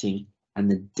meeting, and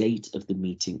the date of the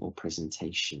meeting or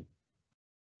presentation.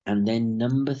 And then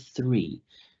number 3,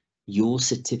 your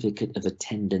certificate of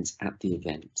attendance at the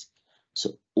event.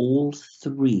 So all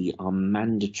 3 are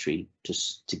mandatory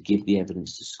to give the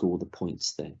evidence to score the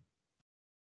points there.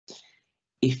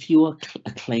 If you are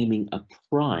claiming a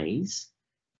prize,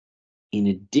 in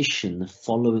addition, the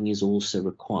following is also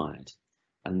required,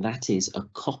 and that is a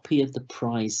copy of the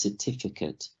prize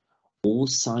certificate or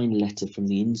signed letter from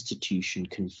the institution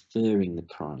conferring the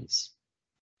prize.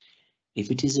 If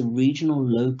it is a regional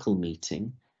local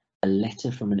meeting, a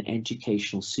letter from an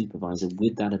educational supervisor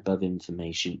with that above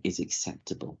information is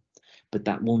acceptable, but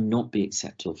that will not be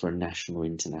acceptable for a national or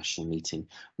international meeting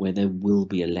where there will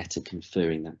be a letter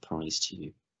conferring that prize to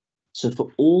you. So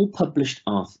for all published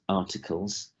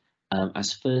articles,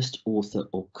 as first author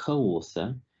or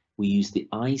co-author, we use the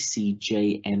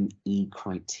ICJME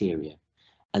criteria.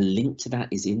 A link to that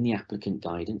is in the applicant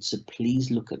guidance, so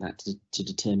please look at that to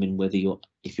determine whether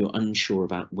if you're unsure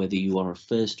about whether you are a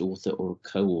first author or a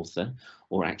co-author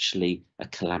or actually a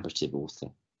collaborative author.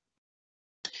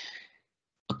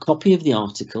 A copy of the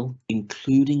article,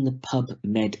 including the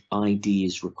PubMed ID,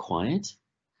 is required,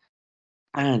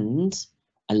 and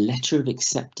a letter of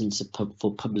acceptance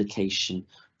for publication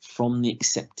from the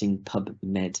accepting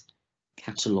PubMed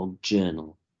catalogue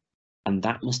journal. And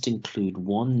that must include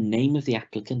 1, name of the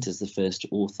applicant as the first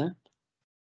author,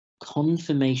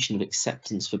 confirmation of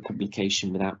acceptance for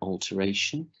publication without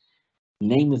alteration,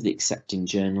 name of the accepting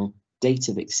journal, date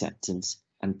of acceptance,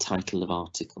 and title of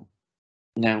article.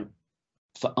 Now,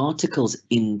 for articles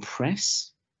in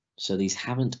press, so these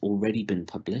haven't already been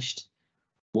published,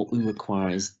 what we require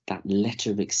is that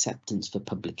letter of acceptance for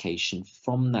publication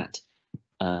from that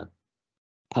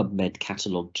PubMed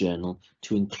catalogue journal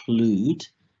to include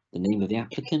the name of the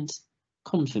applicant,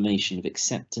 confirmation of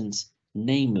acceptance,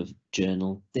 name of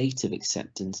journal, date of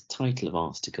acceptance, title of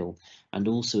article, and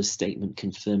also a statement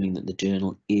confirming that the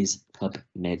journal is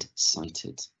PubMed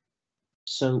cited.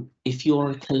 So if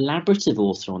you're a collaborative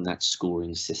author on that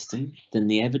scoring system, then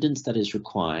the evidence that is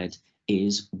required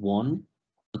is 1,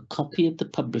 a copy of the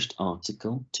published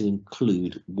article to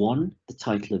include 1, the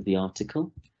title of the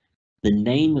article, the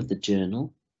name of the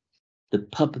journal, the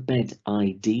PubMed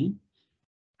ID,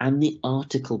 and the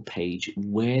article page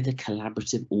where the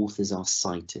collaborative authors are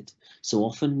cited. So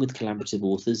often with collaborative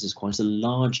authors, there's quite a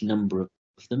large number of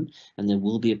them, and there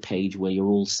will be a page where you're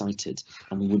all cited,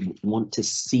 and we would want to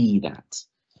see that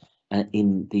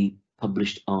in the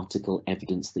published article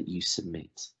evidence that you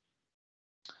submit.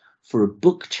 For a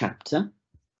book chapter,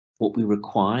 what we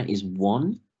require is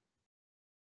 1,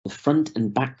 the front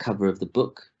and back cover of the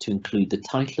book to include the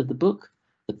title of the book,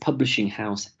 the publishing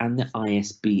house and the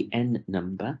ISBN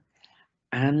number,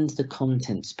 and the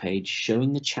contents page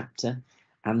showing the chapter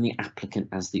and the applicant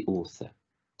as the author.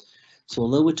 So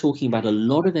although we're talking about a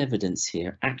lot of evidence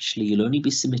here, actually you'll only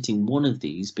be submitting one of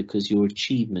these because your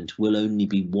achievement will only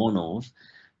be one of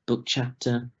book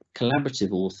chapter,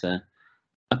 collaborative author,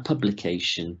 a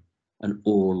publication, an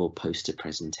oral or poster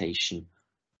presentation,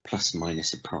 plus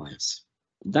minus a prize.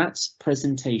 That's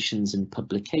presentations and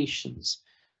publications.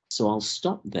 So I'll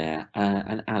stop there.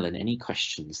 And Alan, any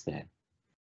questions there?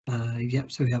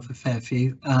 Yep, so we have a fair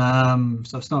few. So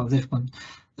I'll start with this one.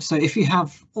 So if you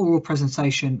have oral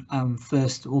presentation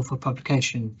first author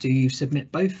publication, do you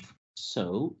submit both?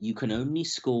 So you can only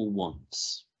score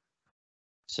once.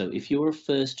 So if you're a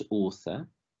first author,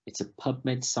 it's a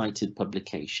PubMed cited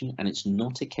publication and it's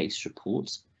not a case report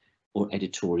or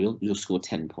editorial, you'll score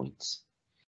 10 points.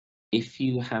 If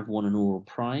you have won an oral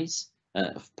prize,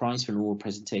 prize for an oral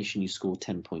presentation, you score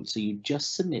 10 points. So you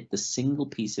just submit the single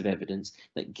piece of evidence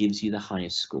that gives you the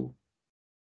highest score.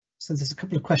 So there's a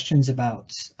couple of questions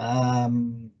about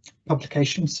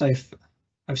publication. So if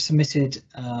I've submitted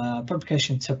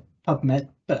publication to PubMed,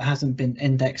 but hasn't been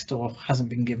indexed or hasn't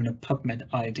been given a PubMed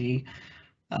ID,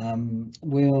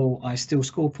 will I still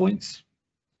score points?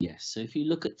 Yes, so if you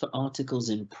look at for articles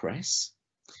in press,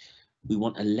 we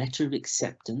want a letter of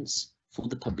acceptance for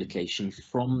the publication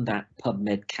from that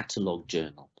PubMed catalogue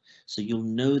journal. So you'll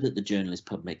know that the journal is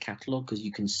PubMed catalogue because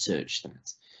you can search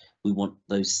that. We want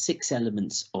those 6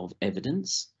 elements of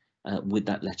evidence with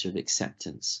that letter of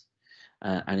acceptance.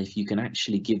 And if you can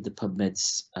actually give the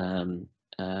PubMed's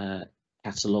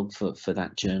catalogue for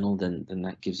that journal, then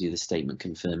that gives you the statement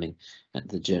confirming that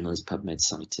the journal is PubMed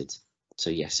cited. So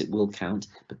yes, it will count,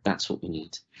 but that's what we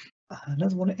need.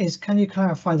 Another one is, can you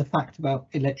clarify the fact about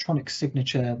electronic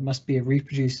signature must be a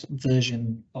reproduced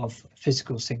version of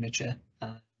physical signature?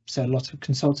 So a lot of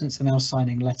consultants are now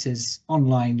signing letters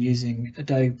online using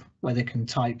Adobe where they can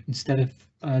type instead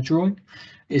of drawing.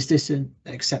 Is this an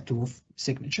acceptable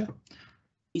signature?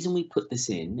 The reason we put this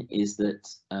in is that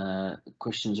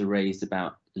questions are raised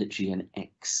about literally an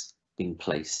X being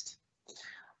placed.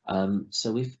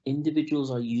 So if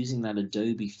individuals are using that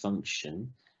Adobe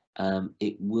function,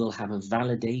 it will have a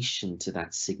validation to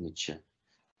that signature.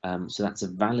 So that's a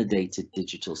validated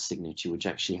digital signature, which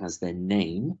actually has their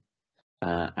name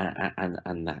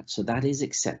and that. So that is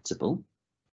acceptable,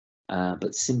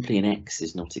 but simply an X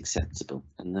is not acceptable.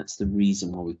 And that's the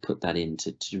reason why we put that in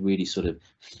to really sort of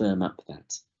firm up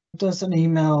that. Does an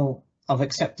email of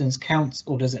acceptance count,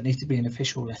 or does it need to be an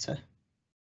official letter?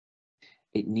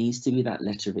 It needs to be that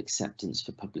letter of acceptance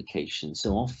for publication.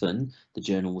 So often the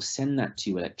journal will send that to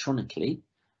you electronically,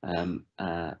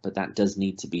 but that does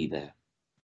need to be there.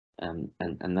 And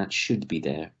that should be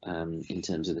there in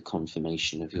terms of the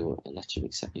confirmation of your letter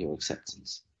of your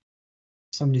acceptance.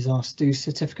 Somebody's asked, do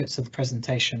certificates of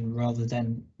presentation rather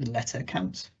than the letter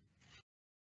count?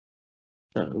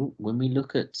 So when we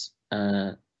look at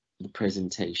the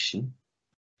presentation,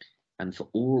 and for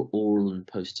all oral and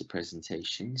poster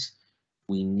presentations,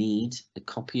 we need a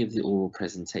copy of the oral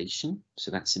presentation,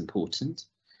 so that's important,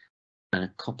 and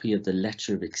a copy of the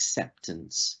letter of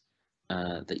acceptance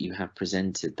that you have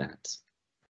presented that.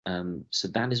 So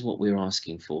that is what we're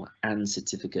asking for, and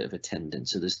certificate of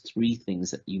attendance. So there's 3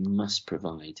 things that you must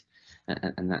provide,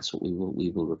 and that's what we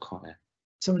will require.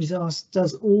 Somebody's asked,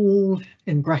 does all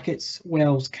in brackets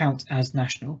Wales count as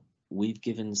national? We've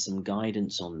given some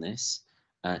guidance on this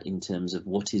in terms of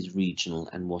what is regional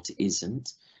and what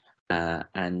isn't.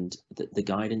 And the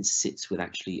guidance sits with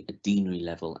actually a deanery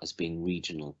level as being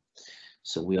regional.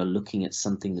 So we are looking at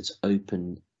something that's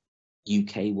open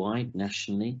UK-wide,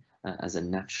 nationally, as a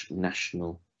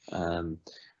national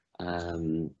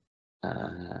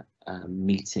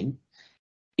meeting.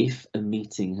 if a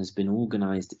meeting has been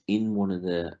organised in one of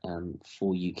the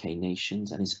 4 UK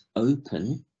nations and is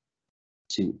open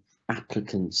to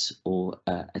applicants or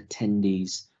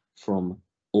attendees from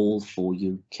all 4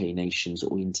 UK nations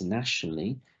or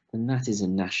internationally, then that is a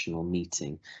national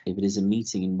meeting. If it is a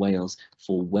meeting in Wales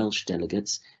for Welsh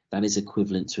delegates, that is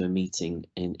equivalent to a meeting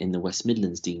in the West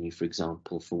Midlands deanery, for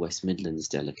example, for West Midlands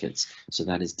delegates. So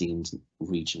that is deemed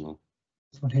regional.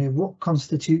 This one here, what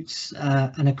constitutes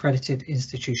an accredited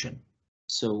institution?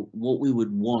 So what we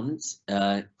would want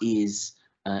is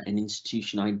an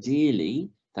institution ideally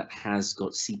that has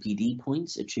got CPD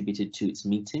points attributed to its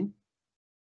meeting.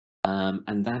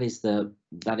 And that is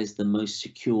the most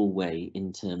secure way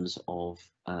in terms of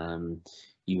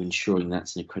you ensuring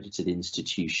that's an accredited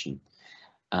institution.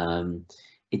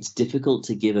 It's difficult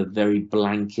to give a very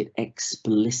blanket,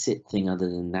 explicit thing other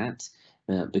than that,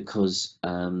 because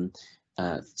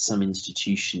some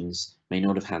institutions may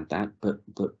not have had that, but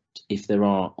if there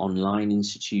are online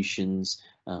institutions,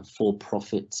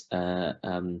 for-profit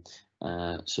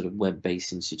sort of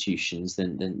web-based institutions,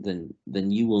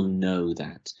 then you will know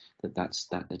that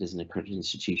is an accredited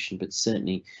institution. But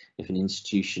certainly, if an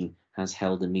institution has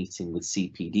held a meeting with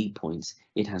CPD points,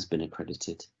 it has been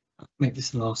accredited. Make this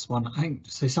the last one. I think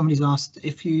so. Somebody's asked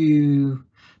if you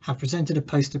have presented a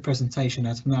poster presentation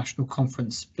at a national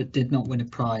conference but did not win a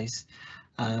prize,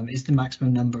 is the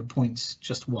maximum number of points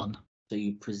just 1? So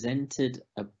you presented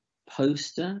a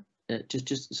poster.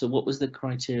 So what was the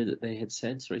criteria that they had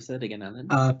said? Sorry, say that again, Alan.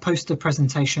 Poster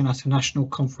presentation at a national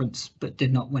conference but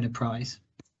did not win a prize.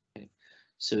 Okay.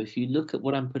 So if you look at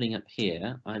what I'm putting up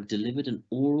here, I've delivered an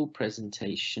oral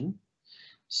presentation.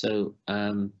 So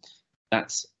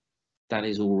that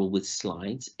is oral with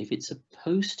slides. If it's a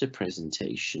poster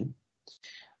presentation,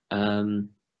 and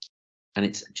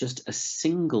it's just a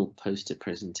single poster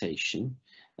presentation,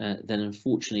 then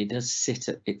unfortunately it does sit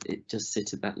at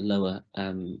that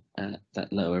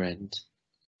lower end.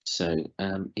 So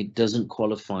it doesn't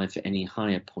qualify for any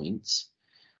higher points.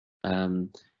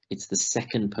 It's the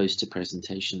second poster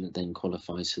presentation that then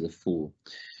qualifies for the 4.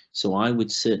 So I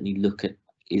would certainly look at,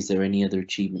 is there any other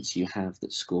achievements you have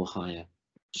that score higher?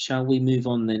 Shall we move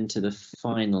on then to the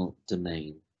final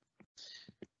domain?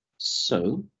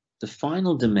 So the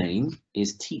final domain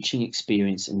is teaching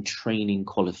experience and training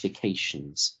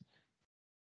qualifications.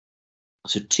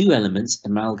 So 2 elements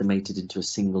amalgamated into a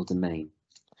single domain.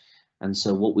 And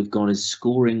so what we've got is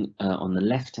scoring on the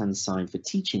left-hand side for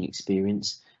teaching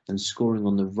experience and scoring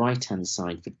on the right-hand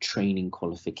side for training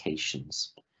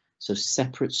qualifications. So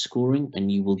separate scoring, and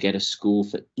you will get a score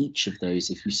for each of those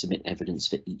if you submit evidence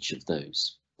for each of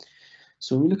those.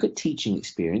 So when we look at teaching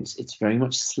experience, it's very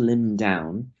much slimmed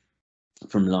down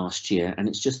from last year, and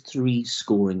it's just 3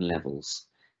 scoring levels,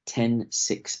 10,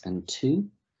 6 and 2.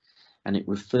 And it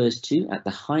refers to, at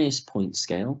the highest point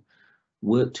scale,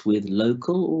 worked with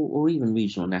local or even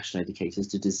regional national educators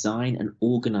to design and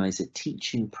organise a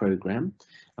teaching programme.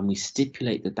 And we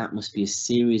stipulate that that must be a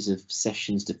series of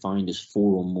sessions defined as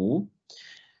 4 or more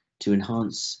to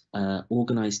enhance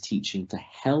organised teaching for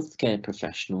healthcare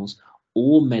professionals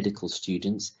or medical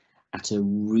students at a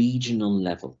regional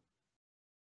level.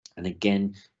 And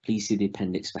again, please see the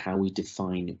appendix for how we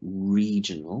define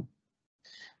regional.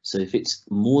 So if it's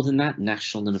more than that,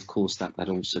 national, then of course that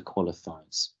also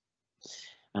qualifies.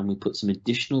 And we put some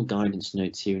additional guidance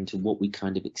notes here into what we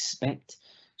kind of expect.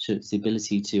 So it's the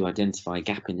ability to identify a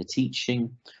gap in the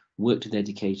teaching, worked with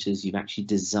educators, you've actually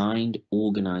designed,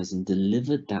 organised and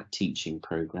delivered that teaching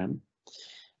programme.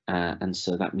 And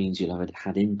so that means you'll have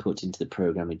had input into the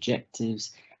programme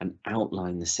objectives and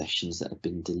outline the sessions that have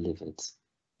been delivered.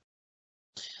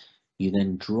 You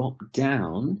then drop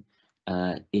down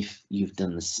if you've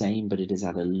done the same, but it is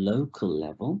at a local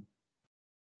level.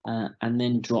 And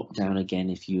then drop down again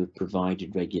if you have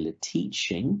provided regular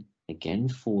teaching, again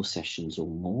 4 sessions or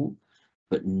more,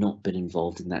 but not been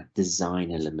involved in that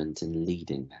design element and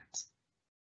leading that.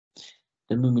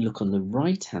 Then when we look on the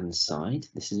right hand side,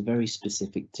 this is very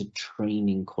specific to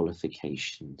training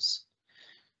qualifications.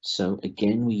 So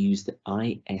again, we use the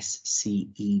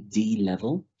ISCED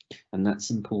level, and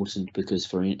that's important because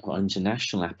for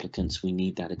international applicants, we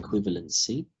need that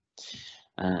equivalency.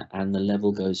 And the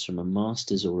level goes from a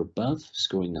master's or above,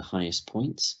 scoring the highest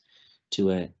points,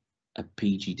 to a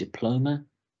PG diploma,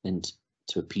 then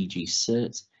to a PG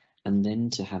cert, and then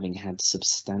to having had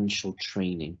substantial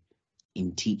training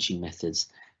in teaching methods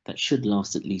that should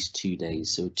last at least 2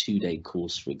 days, so a 2-day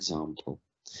course, for example.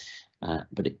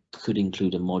 But it could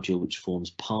include a module which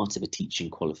forms part of a teaching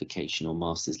qualification or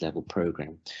master's level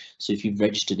program. So if you've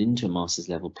registered into a master's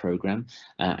level program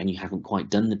and you haven't quite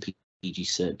done the PG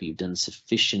cert, but you've done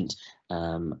sufficient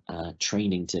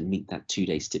training to meet that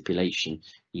 2-day stipulation,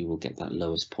 you will get that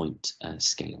lowest point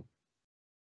scale.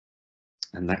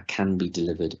 And that can be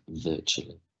delivered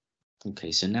virtually.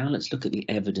 Okay, so now let's look at the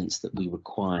evidence that we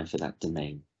require for that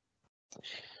domain.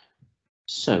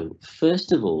 So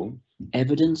first of all,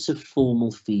 evidence of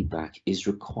formal feedback is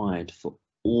required for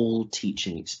all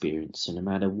teaching experience. So no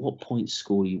matter what point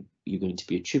score you're going to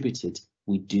be attributed,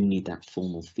 we do need that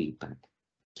formal feedback.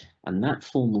 And that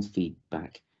formal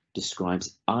feedback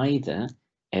describes either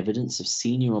evidence of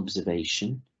senior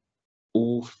observation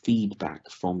or feedback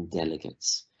from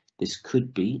delegates. This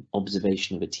could be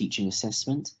observation of a teaching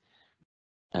assessment,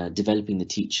 developing the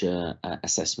teacher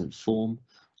assessment form,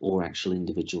 or actual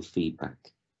individual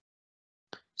feedback.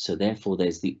 So therefore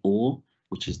there's the OR,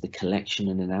 which is the collection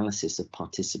and analysis of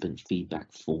participant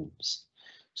feedback forms.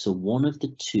 So one of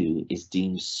the two is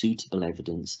deemed suitable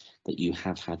evidence that you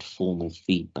have had formal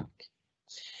feedback.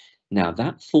 Now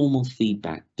that formal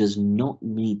feedback does not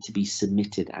need to be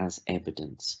submitted as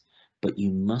evidence, but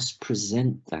you must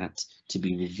present that to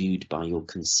be reviewed by your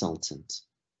consultant.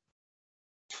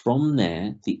 From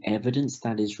there, the evidence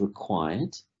that is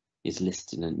required is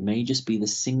listed, and it may just be the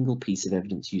single piece of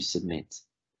evidence you submit.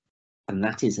 And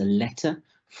that is a letter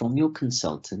from your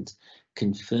consultant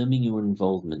confirming your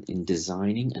involvement in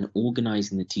designing and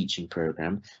organising the teaching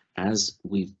programme as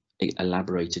we've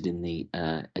elaborated in the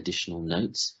additional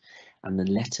notes. And the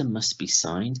letter must be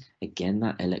signed. Again,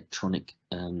 that electronic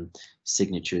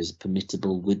signature is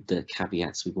permissible with the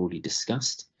caveats we've already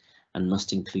discussed, and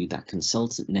must include that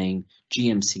consultant name,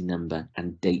 GMC number,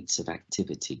 and dates of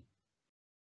activity.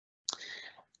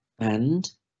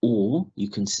 Or you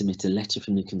can submit a letter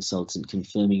from the consultant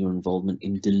confirming your involvement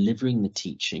in delivering the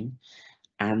teaching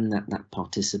and that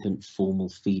participant formal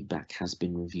feedback has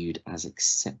been reviewed as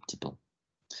acceptable.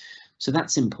 So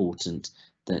that's important,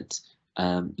 that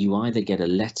you either get a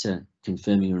letter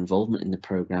confirming your involvement in the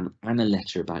programme and a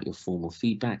letter about your formal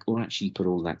feedback, or actually put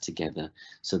all that together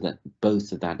so that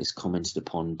both of that is commented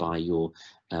upon by your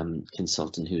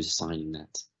consultant who is signing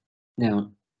that.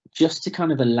 Now, just to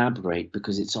kind of elaborate,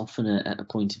 because it's often a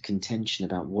point of contention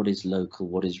about what is local,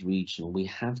 what is regional, we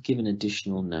have given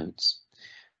additional notes.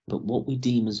 But what we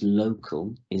deem as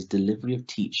local is delivery of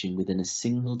teaching within a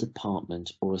single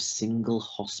department or a single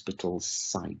hospital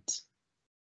site.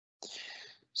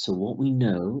 So what we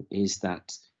know is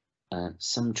that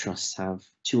some trusts have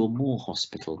 2 or more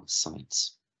hospital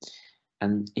sites.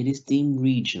 And it is deemed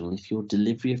regional if your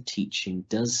delivery of teaching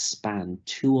does span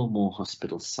 2 or more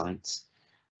hospital sites,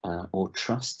 or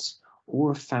trusts, or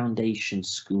a foundation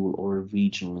school or a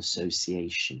regional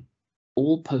association.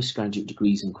 All postgraduate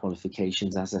degrees and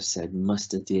qualifications, as I've said,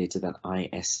 must adhere to that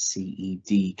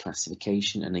ISCED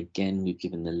classification, and again we've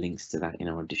given the links to that in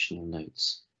our additional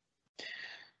notes.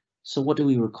 So what do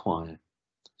we require?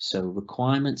 So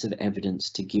requirements of evidence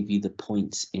to give you the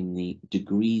points in the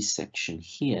degrees section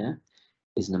here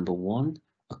is number 1,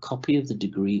 a copy of the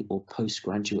degree or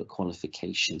postgraduate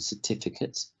qualification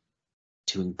certificate,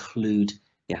 to include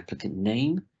the applicant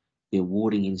name, the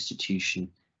awarding institution,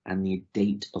 and the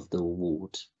date of the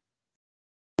award.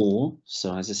 Or,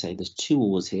 so as I say, there's 2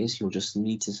 ORs here, so you'll just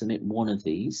need to submit one of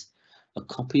these. A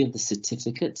copy of the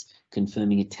certificate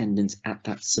confirming attendance at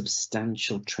that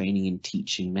substantial training in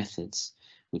teaching methods,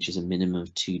 which is a minimum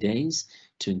of 2 days,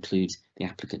 to include the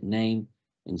applicant name,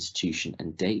 institution,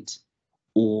 and date.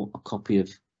 Or a copy of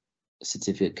a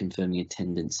certificate confirming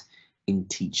attendance in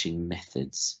teaching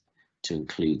methods, to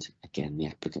include, again, the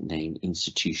applicant name,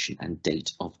 institution, and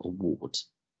date of award.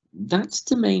 That's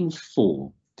domain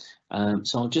 4.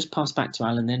 So I'll just pass back to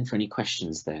Alan then for any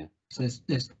questions there. So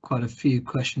there's quite a few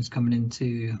questions coming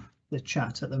into the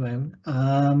chat at the moment.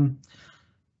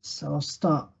 So I'll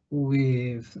start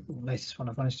with the latest one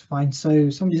I've managed to find. So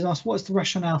somebody's asked, what is the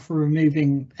rationale for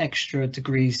removing extra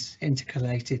degrees,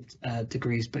 intercalated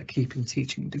degrees, but keeping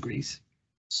teaching degrees?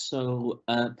 So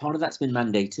part of that's been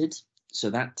mandated. So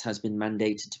that has been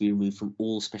mandated to be removed from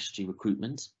all specialty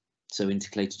recruitment. So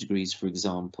intercalated degrees, for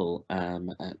example,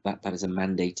 that is a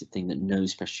mandated thing that no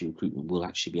specialty recruitment will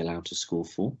actually be allowed to score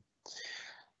for.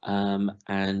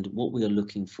 And what we are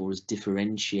looking for is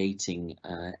differentiating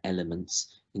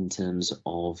elements in terms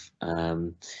of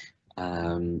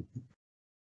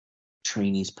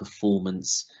trainees'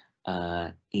 performance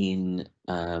in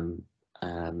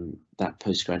that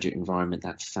postgraduate environment,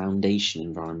 that foundation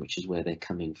environment, which is where they're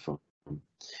coming from.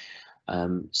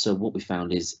 So what we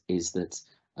found is that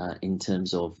in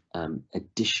terms of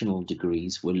additional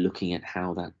degrees, we're looking at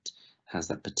how that has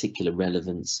that particular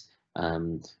relevance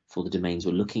for the domains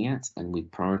we're looking at, and we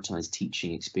prioritise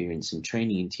teaching experience and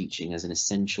training in teaching as an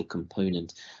essential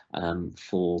component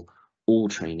for all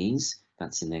trainees.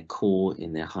 that's in their core,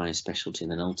 in their higher specialty,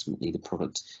 and then ultimately the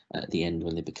product at the end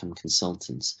when they become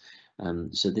consultants.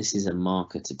 So this is a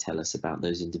marker to tell us about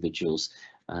those individuals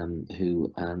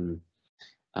who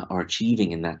are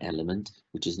achieving in that element,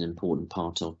 which is an important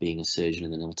part of being a surgeon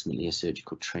and then ultimately a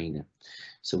surgical trainer.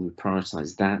 So we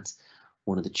prioritize that.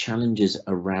 One of the challenges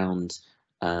around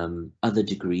other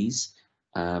degrees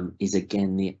is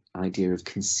again the idea of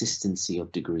consistency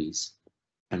of degrees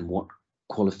and what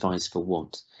qualifies for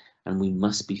what. And we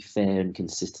must be fair and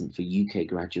consistent for UK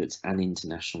graduates and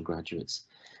international graduates.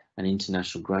 And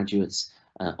international graduates,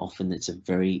 often it's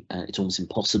almost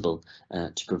impossible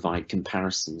to provide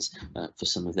comparisons for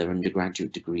some of their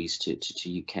undergraduate degrees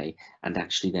to UK, and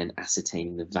actually then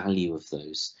ascertaining the value of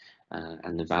those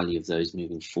and the value of those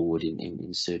moving forward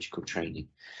in surgical training.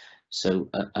 So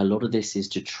a lot of this is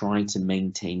to try to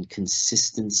maintain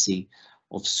consistency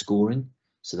of scoring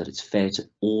so that it's fair to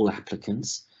all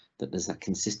applicants, that there's that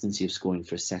consistency of scoring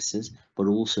for assessors, but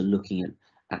also looking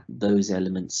at those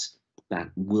elements that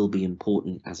will be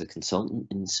important as a consultant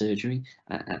in surgery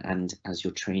and as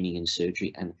you're training in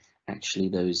surgery, and actually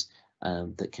those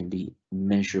that can be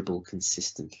measurable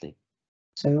consistently.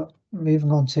 So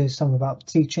moving on to some about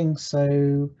teaching.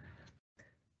 So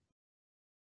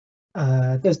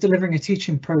does delivering a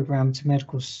teaching program to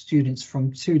medical students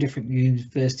from 2 different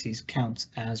universities count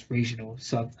as regional?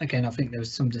 So again, I think there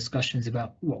was some discussions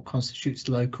about what constitutes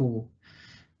local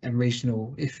and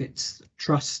regional if it's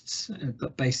trusts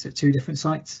but based at 2 different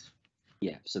sites.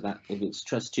 Yeah, so that if it's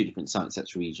trust 2 different sites,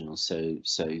 that's regional. So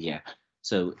yeah,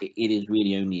 so it is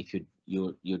really only if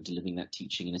you're delivering that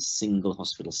teaching in a single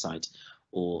hospital site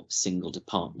or single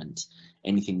department.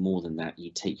 Anything more than that,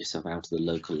 you take yourself out of the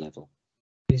local level.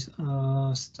 Please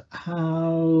asked,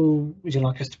 how would you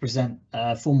like us to present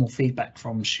formal feedback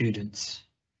from students?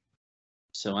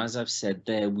 So as I've said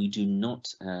there, we do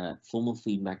not, formal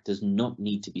feedback does not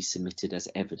need to be submitted as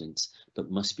evidence,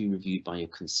 but must be reviewed by your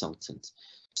consultant.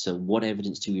 So what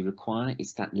evidence do we require?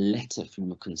 It's that letter from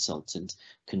your consultant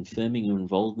confirming your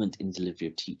involvement in delivery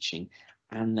of teaching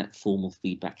and that formal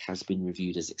feedback has been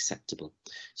reviewed as acceptable.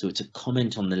 So it's a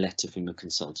comment on the letter from your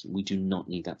consultant. We do not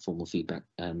need that formal feedback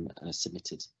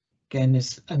submitted. Again,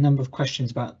 there's a number of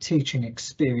questions about teaching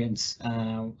experience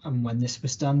and when this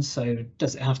was done. So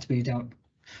does it have to be done?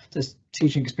 Does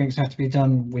teaching experience have to be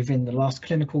done within the last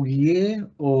clinical year,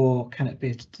 or can it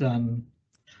be done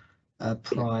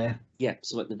prior? Yeah,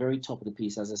 so at the very top of the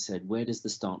piece, as I said, where does the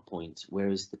start point? Where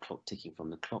is the clock ticking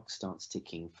from? The clock starts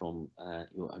ticking from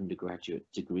your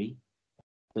undergraduate degree,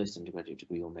 first undergraduate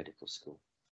degree or medical school.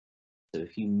 So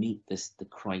if you meet the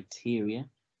criteria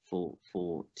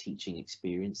for teaching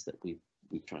experience that we've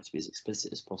tried to be as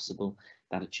explicit as possible,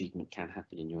 that achievement can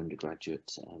happen in your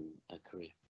undergraduate career.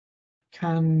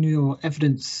 Can your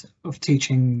evidence of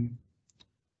teaching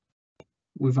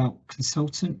without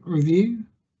consultant review?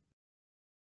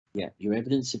 Yeah, your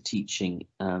evidence of teaching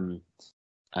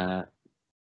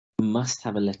must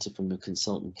have a letter from your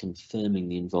consultant confirming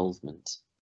the involvement.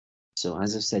 So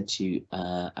as I've said to you,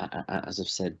 as I've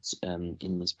said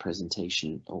in this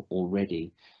presentation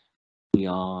already, we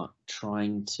are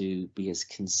trying to be as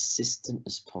consistent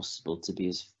as possible, to be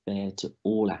as fair to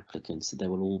all applicants, that they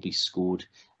will all be scored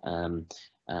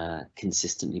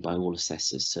consistently by all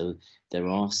assessors. So there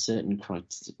are certain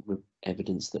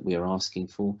evidence that we are asking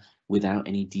for without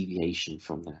any deviation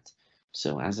from that.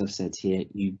 So as I've said here,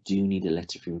 you do need a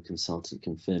letter from your consultant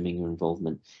confirming your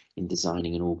involvement in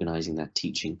designing and organising that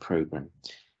teaching programme.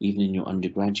 Even in your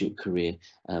undergraduate career,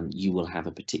 you will have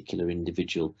a particular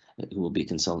individual who will be a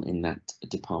consultant in that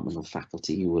department or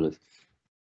faculty who will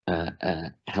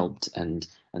have helped and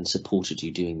supported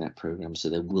you doing that programme. So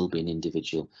there will be an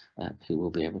individual who will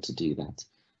be able to do that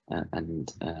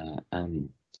and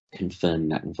confirm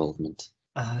that involvement.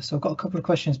 So I've got a couple of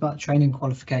questions about training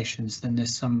qualifications, then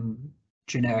there's some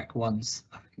generic ones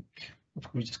I think we'll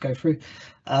probably just go through.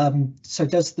 So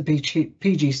does the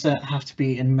PG cert have to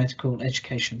be in medical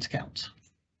education to count?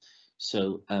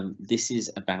 So this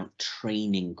is about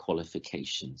training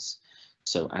qualifications.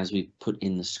 So as we put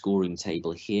in the scoring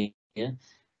table here,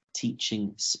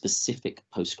 teaching specific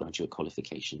postgraduate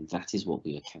qualification, that is what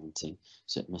we are counting.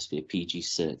 So it must be a PG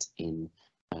cert in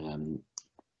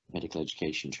medical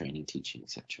education, training, teaching,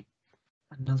 etc.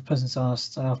 Another person's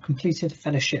asked, I've completed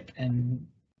fellowship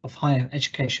of Higher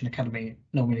Education Academy,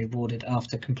 normally awarded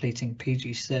after completing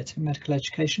PG cert in medical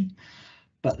education,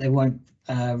 but they won't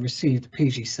receive the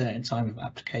PG cert in time of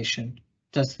application.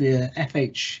 Does the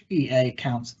FHEA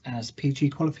count as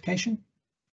PG qualification?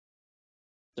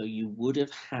 So you would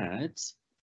have had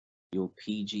your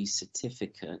PG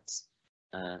certificate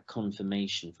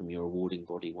confirmation from your awarding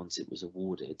body once it was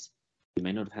awarded. You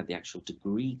may not have had the actual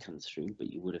degree come through,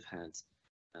 but you would have had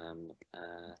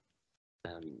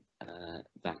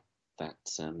that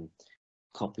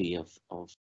copy of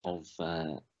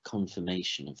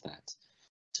confirmation of that.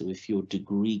 So if your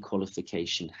degree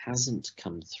qualification hasn't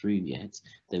come through yet,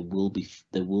 there will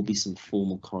be some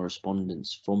formal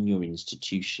correspondence from your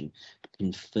institution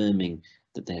confirming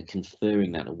that they're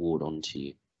conferring that award onto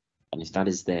you. And if that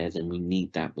is there, then we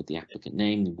need that with the applicant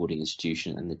name, the awarding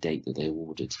institution, and the date that they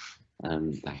awarded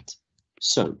that.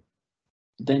 So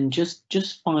then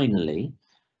just finally,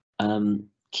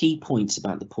 key points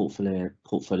about the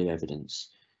portfolio evidence.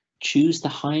 Choose the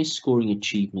highest scoring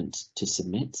achievement to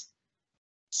submit.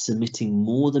 Submitting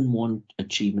more than one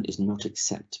achievement is not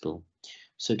acceptable.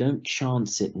 So don't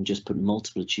chance it and just put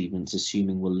multiple achievements,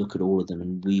 assuming we'll look at all of them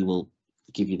and we will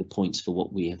give you the points for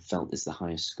what we have felt is the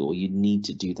highest score. You need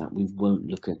to do that. We won't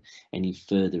look at any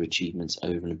further achievements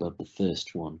over and above the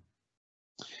first one.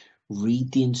 Read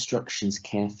the instructions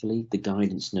carefully, the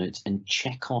guidance notes, and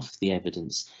check off the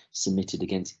evidence submitted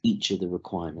against each of the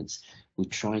requirements. We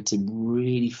try to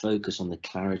really focus on the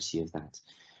clarity of that.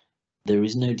 There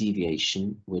is no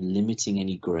deviation. We're limiting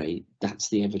any grey. That's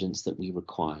the evidence that we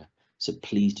require. So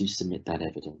please do submit that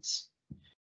evidence.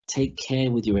 Take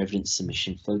care with your evidence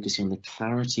submission, focusing on the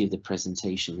clarity of the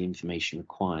presentation of the information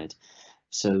required.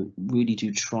 So really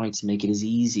do try to make it as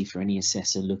easy for any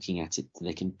assessor looking at it that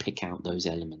they can pick out those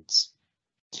elements.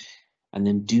 And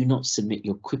then do not submit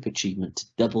your QUIP achievement to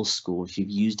double score if you've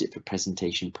used it for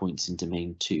presentation points in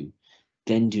domain 2.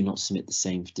 Then do not submit the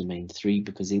same for domain 3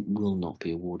 because it will not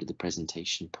be awarded the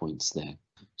presentation points there.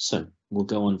 So we'll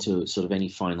go on to sort of any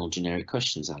final generic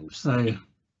questions, Alex.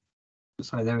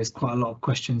 So there is quite a lot of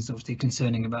questions obviously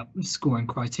concerning about scoring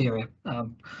criteria,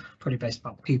 probably based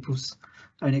about people's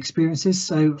own experiences.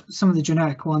 So some of the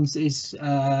generic ones is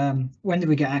when do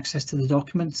we get access to the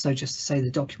document? So just to say the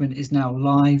document is now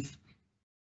live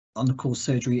on the core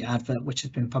surgery advert, which has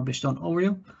been published on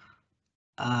Oriel.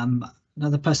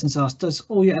 Another person's asked, does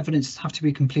all your evidence have to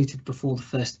be completed before the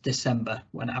 1st of December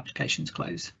when applications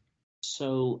close?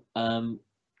 So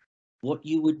what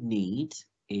you would need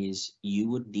is you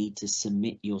would need to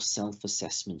submit your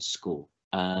self-assessment score.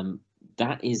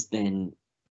 That is then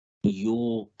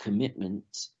your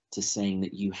commitment to saying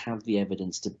that you have the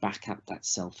evidence to back up that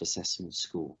self-assessment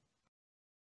score.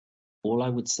 All I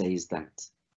would say is that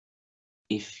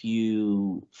if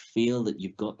you feel that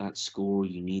you've got that score,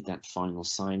 you need that final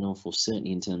sign-off, or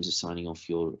certainly in terms of signing off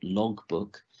your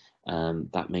logbook,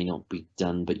 that may not be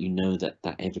done, but you know that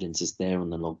that evidence is there on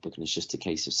the logbook and it's just a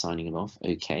case of signing it off,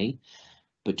 okay.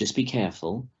 But just be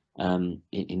careful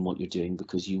in what you're doing,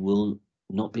 because you will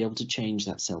not be able to change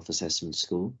that self-assessment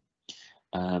score,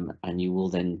 and you will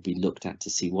then be looked at to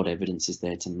see what evidence is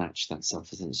there to match that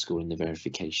self-assessment score in the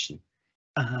verification.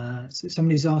 So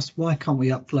somebody's asked, why can't we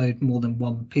upload more than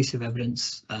one piece of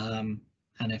evidence? And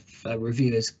if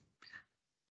reviewers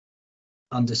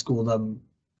underscore them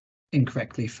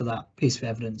incorrectly for that piece of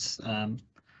evidence,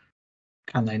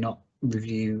 can they not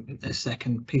review a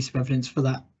second piece of evidence for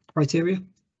that criteria?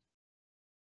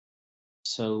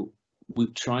 So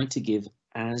we've tried to give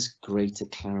as great a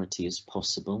clarity as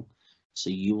possible, so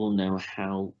you will know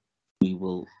how we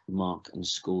will mark and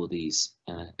score these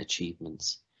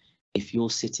achievements. If you're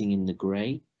sitting in the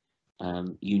grey,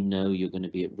 you know you're going to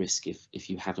be at risk if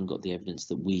you haven't got the evidence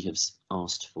that we have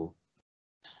asked for.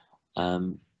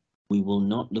 We will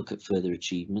not look at further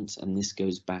achievements, and this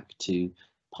goes back to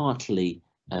partly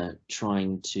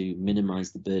trying to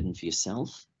minimise the burden for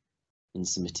yourself in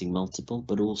submitting multiple,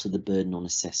 but also the burden on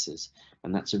assessors.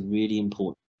 And that's a really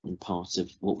important part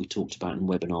of what we talked about in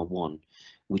webinar 1,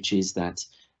 which is that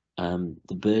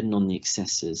the burden on the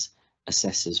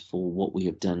assessors for what we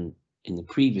have done in the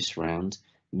previous round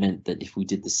meant that if we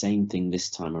did the same thing this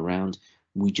time around,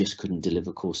 we just couldn't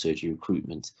deliver core surgery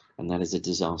recruitment, and that is a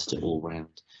disaster all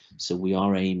round. So we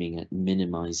are aiming at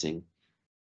minimising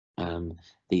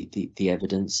the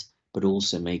evidence, but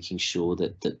also making sure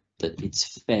that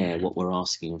it's fair what we're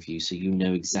asking of you, so you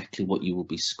know exactly what you will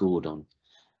be scored on,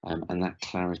 and that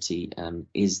clarity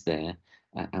is there,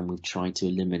 and we've tried to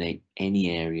eliminate any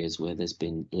areas where there's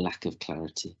been lack of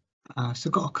clarity. So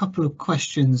I've got a couple of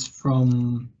questions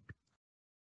from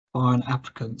foreign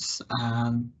applicants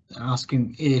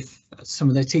asking if some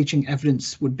of their teaching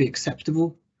evidence would be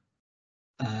acceptable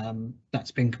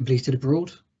that's been completed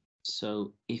abroad.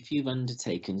 So if you've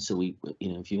undertaken,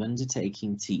 if you're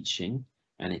undertaking teaching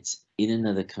and it's in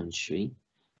another country,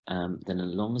 then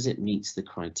as long as it meets the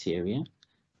criteria,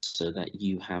 so that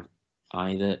you have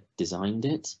either designed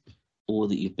it or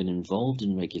that you've been involved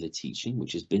in regular teaching,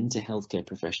 which has been to healthcare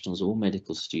professionals or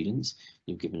medical students,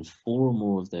 you've given 4 or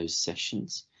more of those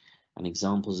sessions, And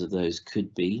examples of those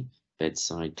could be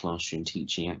bedside, classroom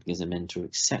teaching, acting as a mentor,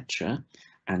 etc.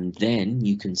 And then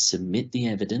you can submit the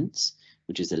evidence,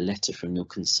 which is a letter from your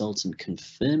consultant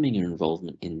confirming your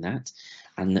involvement in that,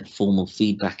 and that formal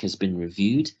feedback has been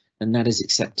reviewed, and that is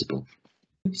acceptable.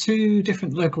 Two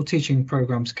different local teaching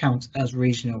programs count as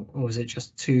regional, or is it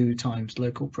just 2 times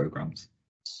local programs?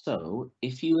 So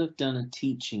if you have done a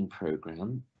teaching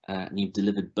program and you've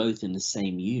delivered both in the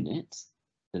same unit,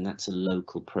 then that's a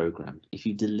local program. If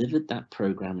you delivered that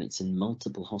program and it's in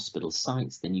multiple hospital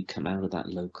sites, then you come out of that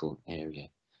local area.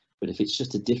 But if it's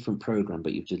just a different program,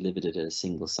 but you've delivered it at a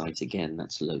single site, again,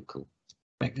 that's local.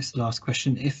 Make this the last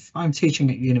question. If I'm teaching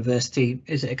at university,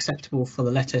 is it acceptable for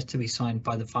the letter to be signed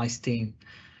by the vice dean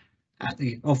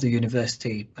of the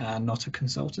university, not a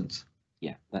consultant?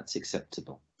 Yeah, that's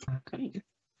acceptable. Okay.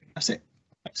 That's it.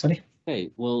 Thanks, Sonny.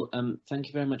 Okay, well, thank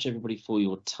you very much, everybody, for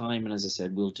your time. And as I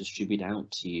said, we'll distribute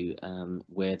out to you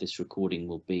where this recording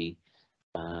will be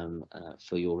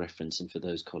for your reference and for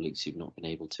those colleagues who've not been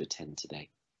able to attend today.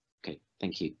 Okay,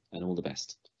 thank you and all the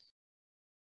best.